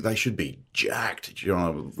bricky. They should be jacked. Do you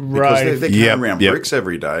know? Because Right. they're carrying around bricks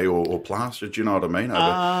every day or plaster. Do you know what I mean?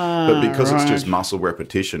 But because it's just muscle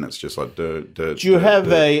repetition, it's just like dirt. Do you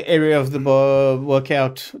have a area of the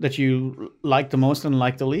workout that you like the most and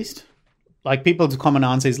like the least? Like people's common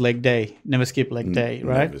answer is leg day. Never skip leg day,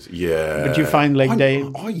 right? Yeah. But you find leg day?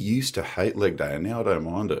 I used to hate leg day, and now I don't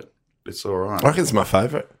mind it. It's all right. I reckon it's my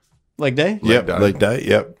favourite. Leg day? Leg day.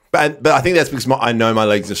 Yep. But I think that's because I know my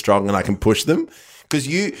legs are strong and I can push them.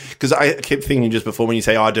 Because I kept thinking just before when you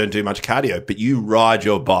say, I don't do much cardio, but you ride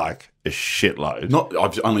your bike a shitload.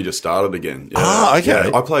 I've only just started again. Yeah. Ah, okay.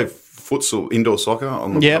 Yeah, I play futsal, indoor soccer.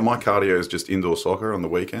 My cardio is just indoor soccer on the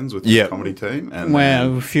weekends with the comedy team. And where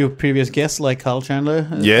a few previous guests like Carl Chandler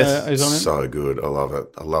is on it. So good. I love it.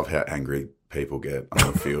 I love how angry people get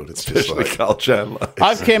on the field. It's just like Carl Chandler.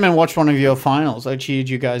 I've came and watched one of your finals. I cheered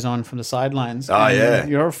you guys on from the sidelines. Oh, yeah.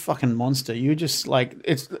 You're a fucking monster. You just like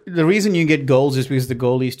it's the reason you get goals is because the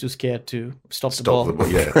goalie is too scared to stop the ball.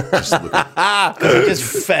 Yeah. Just look at It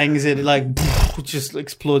just fangs it like just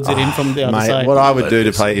explodes it in from the other Mate, side. what I would do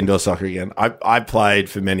to play indoor soccer again, I played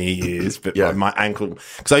for many years, but my ankle,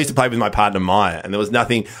 because I used to play with my partner Maya, and there was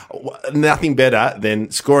nothing better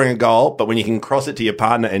than scoring a goal, but when you can cross it to your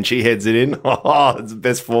partner and she heads it in, it's the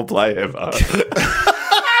best foreplay ever.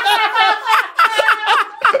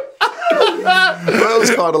 Well, it was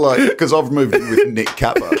kind of like because I've moved in with Nick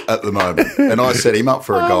Kappa at the moment, and I set him up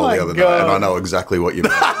for a goal the other day, and I know exactly what you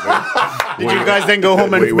mean. Did you guys then go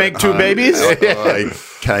home and make two babies? I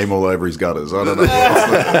came all over his gutters. I don't know.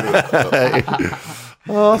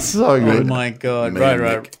 Oh, so good. Oh my god! Me and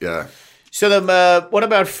Right. Nick, yeah. So what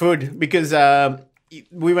about food? Because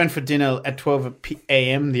we went for dinner at 12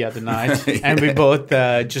 a.m. the other night, and we both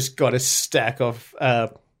just got a stack of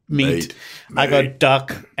meat. I got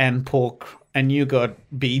duck and pork, and you got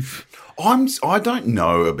beef. I don't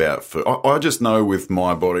know about food. I just know with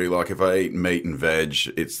my body, like if I eat meat and veg,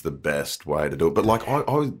 it's the best way to do it. But like,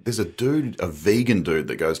 there's a vegan dude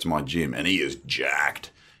that goes to my gym, and he is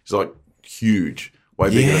jacked. He's like huge. Way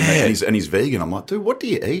bigger than me, and he's vegan. I'm like, dude, what do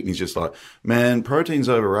you eat? And he's just like, man, protein's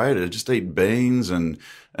overrated. I just eat beans and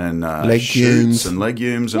legumes and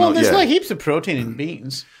legumes. And Well, there's like heaps of protein in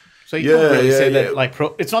beans, so you can't really say that. Like,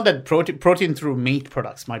 it's not that protein through meat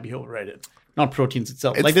products might be overrated, not proteins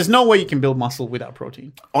itself. Like, there's no way you can build muscle without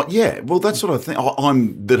protein. Oh, yeah, well, that's what I think.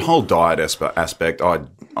 I'm the whole diet aspect.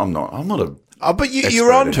 I'm not a. Oh, but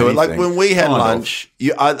you're onto it. Like when we had lunch,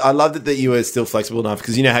 I loved it that you were still flexible enough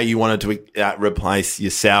because you know how you wanted to replace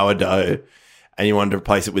your sourdough and you wanted to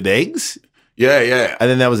replace it with eggs. Yeah. And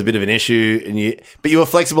then that was a bit of an issue, but you were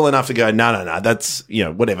flexible enough to go, no, that's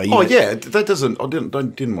whatever. That doesn't. I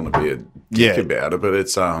didn't want to be a dick about it, but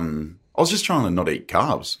it's I was just trying to not eat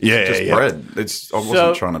carbs. Bread. I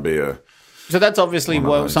wasn't trying to be a. So that's obviously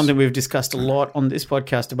something we've discussed a lot on this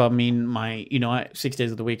podcast about me and my, 6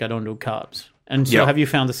 days of the week I don't do carbs. And so have you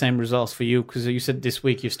found the same results for you? Because you said this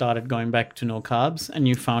week you started going back to no carbs and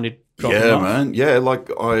you found it dropping off. Man. Yeah, like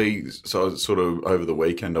so sort of over the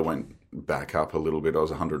weekend I went back up a little bit. I was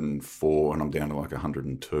 104 and I'm down to like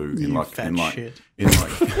 102 You fat shit.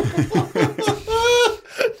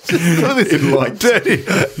 In like dirty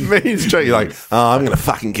mean street. You're like, oh, I'm going to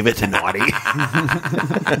fucking give it to Nighty.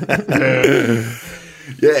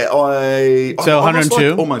 Yeah, I lost 102?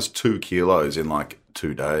 like almost 2 kilos in like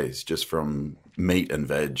 2 days just from meat and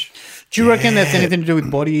veg. Do you reckon that's anything to do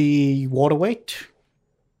with body water weight?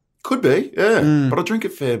 Could be, yeah. But I drink a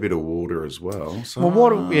fair bit of water as well. So, Well,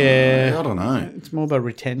 water, yeah. I don't know. It's more about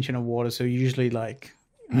retention of water. So usually, like,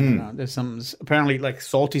 I don't know, there's some apparently like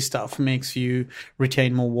salty stuff makes you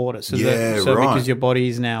retain more water. So Yeah, right. because your body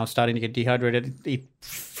is now starting to get dehydrated, it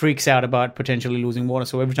freaks out about potentially losing water.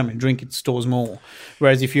 So every time you drink, it stores more.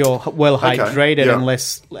 Whereas if you're well hydrated yeah. and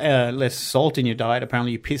less salt in your diet,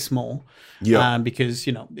 apparently you piss more. Yeah. Because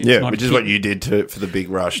it's not which is what you did for the big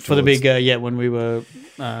rush. for the big when we were.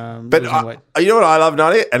 But losing weight. you know what I love,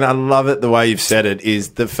 Nighty? And I love it the way you've said it,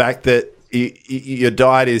 is the fact that your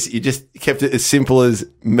diet is, you just kept it as simple as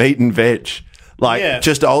meat and veg. Like,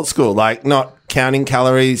 just old school. Like, not counting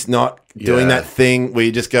calories, not doing that thing where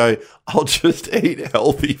you just go, I'll just eat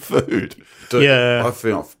healthy food. Dude, Yeah. I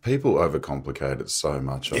feel people overcomplicate it so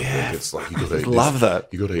much. I think it's like you got to eat love that.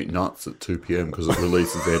 You got to eat nuts at 2 p.m. because it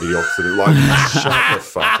releases antioxidant. Like, shut the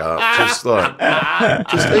fuck up.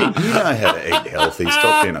 Just eat. You know how to eat healthy.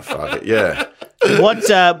 Stop being a fuck it. Yeah. What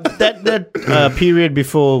that period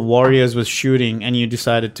before Warriors was shooting, and you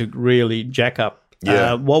decided to really jack up.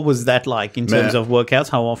 Yeah. What was that like in terms of workouts?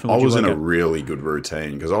 How often? I Would was you in work a out? really good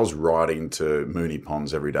routine because I was riding to Moonee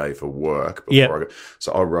Ponds every day for work. Yeah.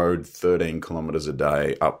 So I rode 13 kilometres a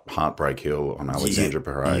day up Heartbreak Hill on Alexandra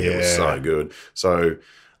Parade. It was so good. So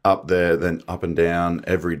up there, then up and down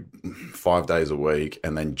every 5 days a week,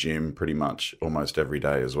 and then gym pretty much almost every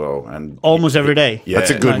day as well. And Almost every day. yeah,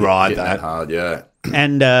 That's a good ride, hitting that. it hard. Yeah.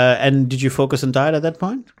 And did you focus on diet at that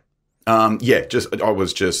point? I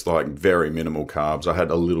was just like very minimal carbs. I had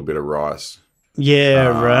a little bit of rice. Yeah,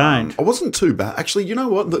 right. I wasn't too bad. Actually, you know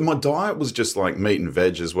what? My diet was just like meat and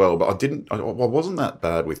veg as well, but I wasn't that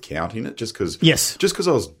bad with counting it just because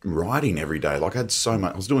I was riding every day. Like I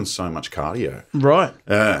was doing so much cardio. Right.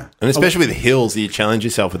 Yeah. And especially with hills, you challenge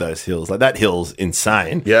yourself with those hills. Like, that hill's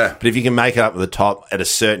insane. Yeah. But if you can make it up to the top at a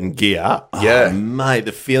certain gear, Yeah. mate,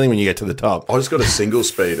 the feeling when you get to the top. I just got a single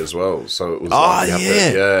speed as well, so it was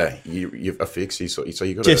you affix you, so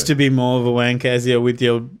you got Just to be more of a wank as you're with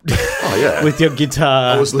your with your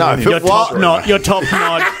guitar. was living your in top Florida. knot. Your top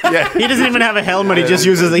knot. Yeah. He doesn't even have a helmet. He just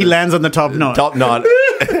he lands on the top knot. Top knot.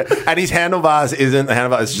 And his handlebars isn't the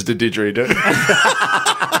handlebars, it's just a didgeridoo.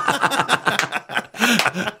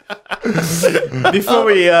 Before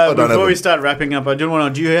we start wrapping up, I do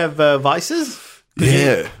want to. Do you have vices?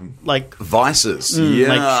 Yeah. Like Vices.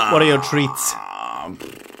 like what are your treats?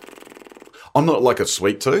 I'm not like a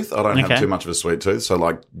sweet tooth. I don't Okay. have too much of a sweet tooth. So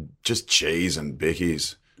like just cheese and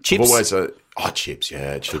Bickies. Chips? I've always chips.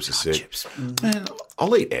 Yeah, chips are sick. Chips. Man,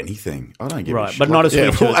 I'll eat anything. I don't give a Right, shit. but not a sweet Yeah,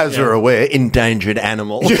 tooth. well, as we're aware, endangered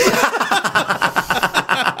animal.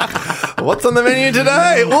 What's on the menu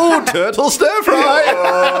today? Ooh, turtle stir fry.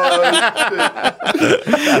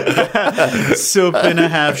 Soup in a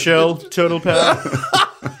half shell, turtle power.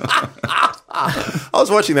 I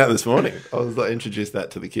was watching that this morning. I was introduced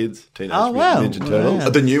that to the kids. Teenage Mutant Ninja Turtles. Yeah.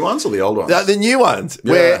 The new ones or the old ones? The new ones,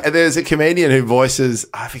 where there's a comedian who voices,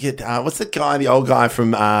 I forget, what's the old guy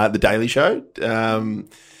from The Daily Show?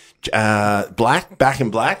 Back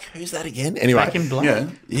in Black. Who's that again? Anyway. Back in Black. Yeah.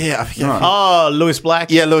 Yeah, I forget. Oh, Lewis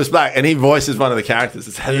Black. Yeah, Lewis Black, and he voices one of the characters.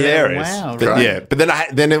 It's hilarious. wow, But, right. yeah, but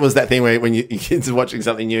then it was that thing where when your kids are watching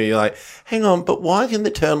something new, you're like, "Hang on, but why can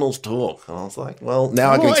the turtles talk?" And I was like, "Well,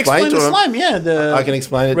 now I can explain to the them. slime. Yeah, the I can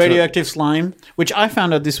explain it to radioactive slime, which I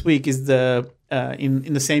found out this week is the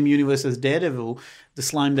in the same universe as Daredevil. The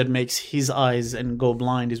slime that makes his eyes and go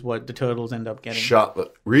blind is what the turtles end up getting. Shut the...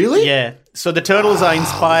 Really? Yeah. So the turtles are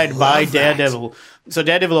inspired by Daredevil. So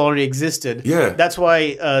Daredevil already existed. Yeah. That's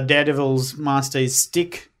why Daredevil's master is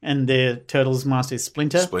Stick and the turtle's master is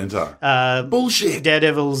Splinter. Splinter. Bullshit.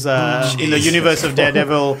 Daredevil's in the universe of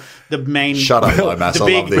Daredevil, the main Shut up, Lomas. I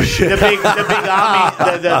love this shit. the big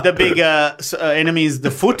army, the big enemy is the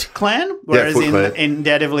Foot Clan, whereas Foot Clan. in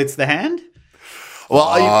Daredevil it's the Hand. Well,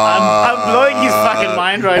 I'm blowing his fucking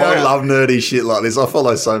mind right I now. love nerdy shit like this. I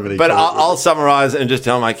follow so many. but comic I'll summarize it and just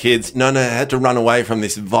tell my kids, no, I had to run away from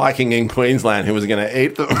this Viking in Queensland who was going to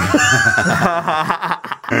eat them.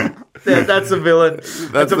 That's a villain.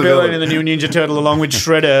 That's a the villain villain. in the new Ninja Turtle, along with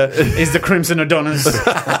Shredder, is the Crimson Adonis.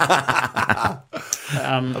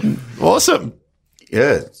 Awesome.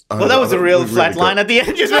 Yeah. Well, that was a real flat line at the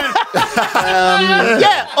end. Just went,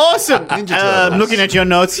 yeah, awesome. Turtles. Looking at your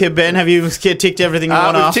notes here, Ben, have you ticked everything you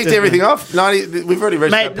want to We've ticked everything off. 90, we've already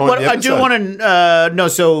reached Mate, that point. what in the I do episode. want to know,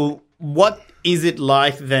 so what is it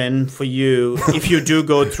like then for you, if you do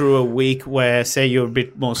go through a week where, say, you're a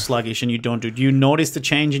bit more sluggish and you don't do you notice the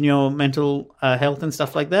change in your mental health and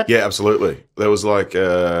stuff like that? Yeah, absolutely. There was like,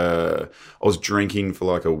 I was drinking for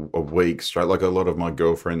like a week straight. Like a lot of my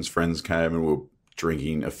girlfriend's friends came and were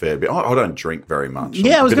drinking a fair bit. I don't drink very much.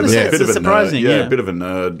 Yeah, I was going to say, a bit it's of a surprising. nerd. Yeah, a bit of a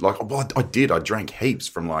nerd. Like, well, I did. I drank heaps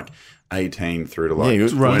from like 18 through to like you were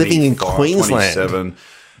 25, living in Queensland. 27.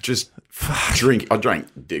 Just drink. I drank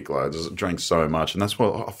dick loads. I drank so much, and that's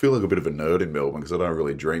why I feel like a bit of a nerd in Melbourne because I don't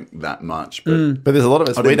really drink that much. But But there's a lot of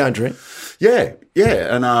us, we don't drink. yeah,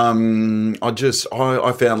 and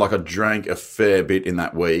I found like I drank a fair bit in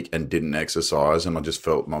that week and didn't exercise, and I just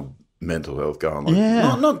felt my mental health going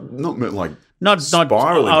like not like Not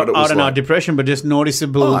spiraling, but it was out and out like, depression, but just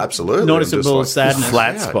noticeable. oh, absolutely, noticeable Just, like, sadness.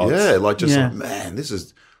 flat spots. Yeah, like just Yeah. like, man, this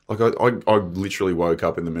is like I literally woke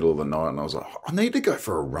up in the middle of the night and I was like, I need to go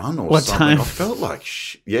for a run or What something. time? I felt like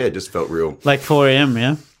it just felt real. Like 4 a.m.,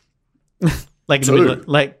 yeah? Like in the 2. middle,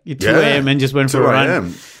 like 2 Yeah. a.m. and just went for 2 a run.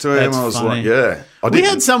 a.m. 2 a.m. That's I was funny. like, yeah. We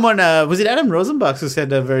had someone, was it Adam Rosenbach who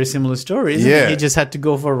said a very similar story? Isn't Yeah. it? He just had to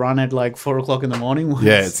go for a run at like 4 o'clock in the morning. Once.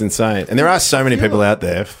 Yeah, it's insane. And there are so many people out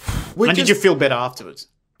there. And did you feel better afterwards?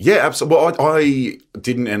 Yeah, absolutely. Well, I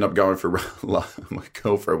didn't end up going for a run. My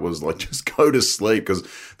girlfriend was like, just go to sleep because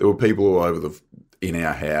there were people all over in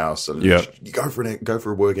our house. And Yeah. you go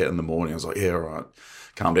for a workout in the morning. I was like, yeah, all right,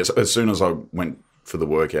 calm down. So as soon as I went for the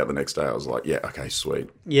workout the next day, I was like, yeah, okay, sweet.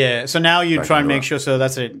 Yeah. So now you try and into make it. sure. So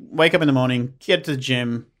that's it. Wake up in the morning, get to the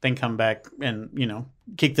gym, then come back and,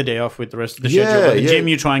 kick the day off with the rest of the Yeah, schedule. But the yeah. gym,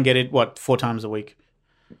 you try and get it, 4 times a week?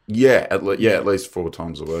 Yeah, at least 4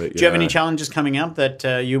 times a week. Do you have any challenges coming up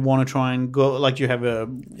that you want to try and go? Like, you have a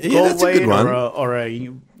goal that's a weight good one. or a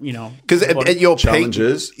Because at your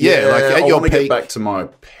challenges? peak, like at I your want to peak, get back to my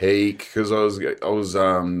peak because I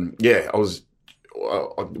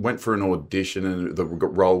went for an audition and the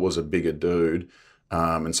role was a bigger dude,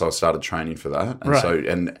 and so I started training for that, and Right.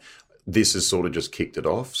 and this has sort of just kicked it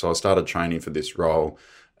off. So I started training for this role,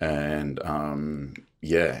 and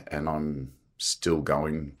and I'm still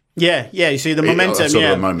going. Yeah. You see the momentum. Sort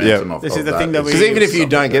Yeah. of the momentum Yeah. of This of is the thing that we- because even if you something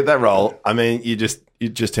don't that- get that role, I mean, you just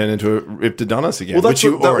turn into a Ripped Adonis again, Well, which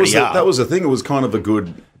you already are. That was the thing. It was kind of a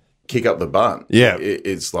good kick up the butt. Yeah.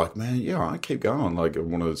 It's like, man, yeah, all right, keep going. Like, I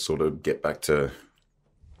want to sort of get back to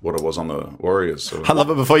what I was on the Warriors. Sort of. I love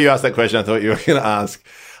it. Before you asked that question, I thought you were going to ask,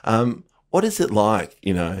 what is it like,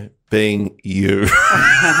 being you?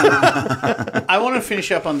 I want to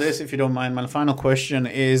finish up on this, if you don't mind. My final question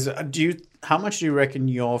is: how much do you reckon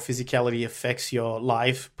your physicality affects your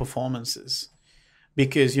live performances?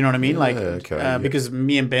 Because you know what I mean, because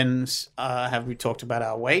me and Ben we talked about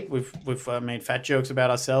our weight. We've made fat jokes about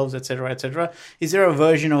ourselves, etc., etc. Is there a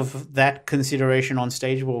version of that consideration on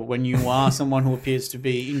stage, when you are someone who appears to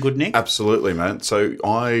be in good nick? Absolutely, man. So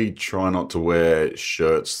I try not to wear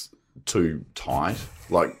shirts too tight,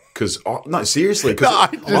 like. Because no, seriously.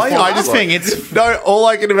 I just think it's all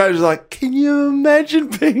I can imagine is like, can you imagine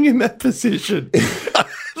being in that position?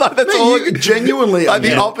 Like that's all. you genuinely, like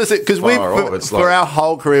the opposite, because for our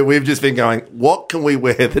whole career we've just been going, what can we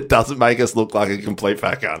wear that doesn't make us look like a complete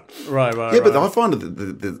fat cunt? Right. Yeah, but I find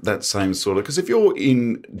that same sort of, because if you're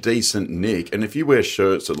in decent nick and if you wear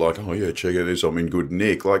shirts that like, oh yeah, check out this, I'm in good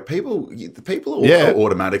nick, like people are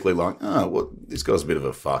automatically like, oh, well, this guy's a bit of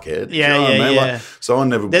a fuckhead. Yeah, you know what I mean? yeah. Like, so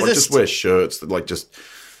I just wear shirts that like just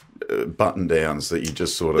button downs that you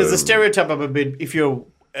just sort of. There's a stereotype of a bit if you're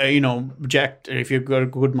jacked, or if you've got a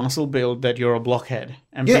good muscle build, that you're a blockhead,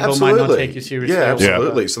 and people might not take you seriously. Yeah,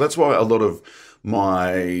 absolutely. So that's why a lot of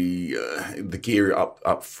my the gear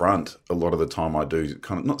up front, a lot of the time I do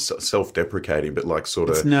kind of not self-deprecating, but like sort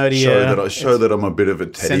of nerdy, show that I'm a bit of a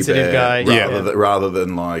teddy sensitive bear, guy, rather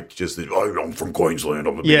than like just I'm from Queensland,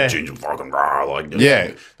 I'm a big ginger fucking rah, like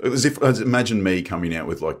as if imagine me coming out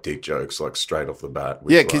with like dick jokes like straight off the bat.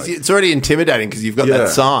 Yeah, because it's already intimidating because you've got that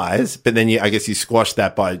size, but then I guess you squash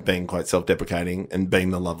that by being quite self-deprecating and being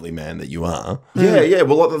the lovely man that you are. Yeah.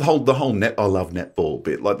 Well, like the whole net, I love netball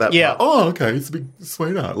bit like that. Yeah. Part. Oh, okay, it's a big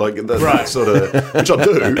sweetheart, like that sort of, which I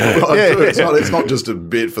do. I do. It's not just a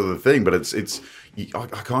bit for the thing, but it's. I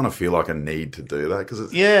kind of feel like I need to do that because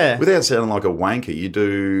without sounding like a wanker, you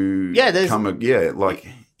do. Yeah, like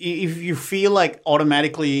if you feel like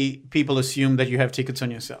automatically people assume that you have tickets on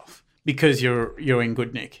yourself because you're in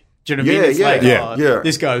good nick. Do you know what I mean? It's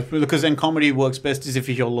this guy, because then comedy works best is if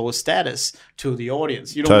you're lower status to the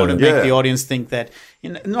audience. You don't want to make the audience think that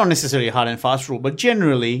not necessarily a hard and fast rule, but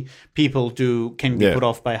generally people can be Yeah. put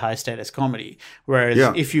off by high status comedy. Whereas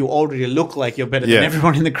Yeah. if you already look like you're better Yeah. than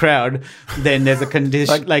everyone in the crowd, then there's a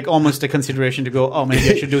condition, like almost a consideration to go, oh, maybe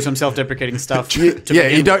I should do some self-deprecating stuff. to You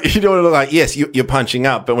begin don't want to look like, yes, you're punching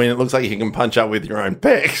up, but when it looks like you can punch up with your own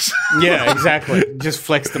pecs. with. Yeah, exactly. Just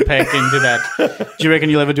flex the pec into that. Do you reckon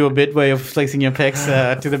you'll ever do a bit where you're flexing your pecs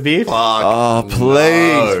to the beat? Oh,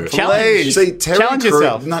 please. Challenge. Please. See, Terry Challenge Crews,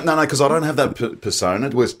 yourself. No, because I don't have that persona.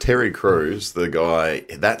 It was Terry Crews, the guy.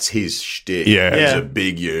 That's his shtick. Yeah. He's Yeah. a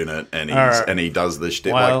big unit, and Alright. he does the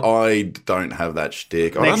shtick. Well, like I don't have that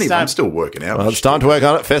shtick. next time- I'm still working out. Well, it's time to work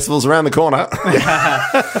on it. Festival's around the corner.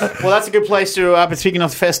 Well, that's a good place to. But speaking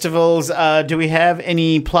of festivals, do we have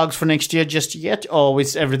any plugs for next year just yet, or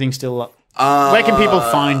is everything still up? Where can people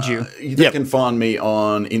find you? You can find me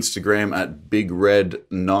on Instagram at Big Red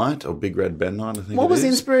Night or Big Red Ben Night. I think. What was the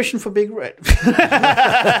is. inspiration for Big Red?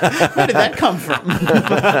 Where did that come from?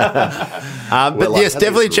 But Well, I yes, had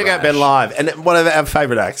definitely this check out Ben rash. live. And one of our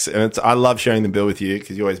favourite acts. And I love sharing the bill with you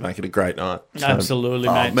because you always make it a great night. So- Absolutely,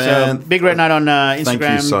 mate. man. So Big Red Night on Instagram.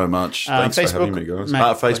 Thank you so much. Thanks for having Facebook, me, guys. mate.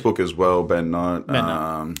 Facebook as well, Ben Night.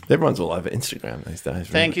 Everyone's all over Instagram these days.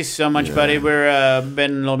 Thank you so much, buddy. We're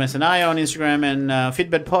Ben Lomas and I on Instagram and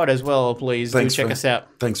Fitbit Pod as well. Please do check us out.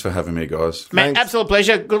 Thanks for having me, guys. Mate, Thanks. absolute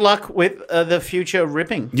pleasure. Good luck with the future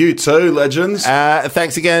ripping. You too, legends.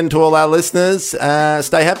 Thanks again to all our listeners.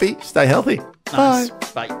 Stay happy, stay healthy. Nice.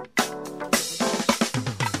 Bye.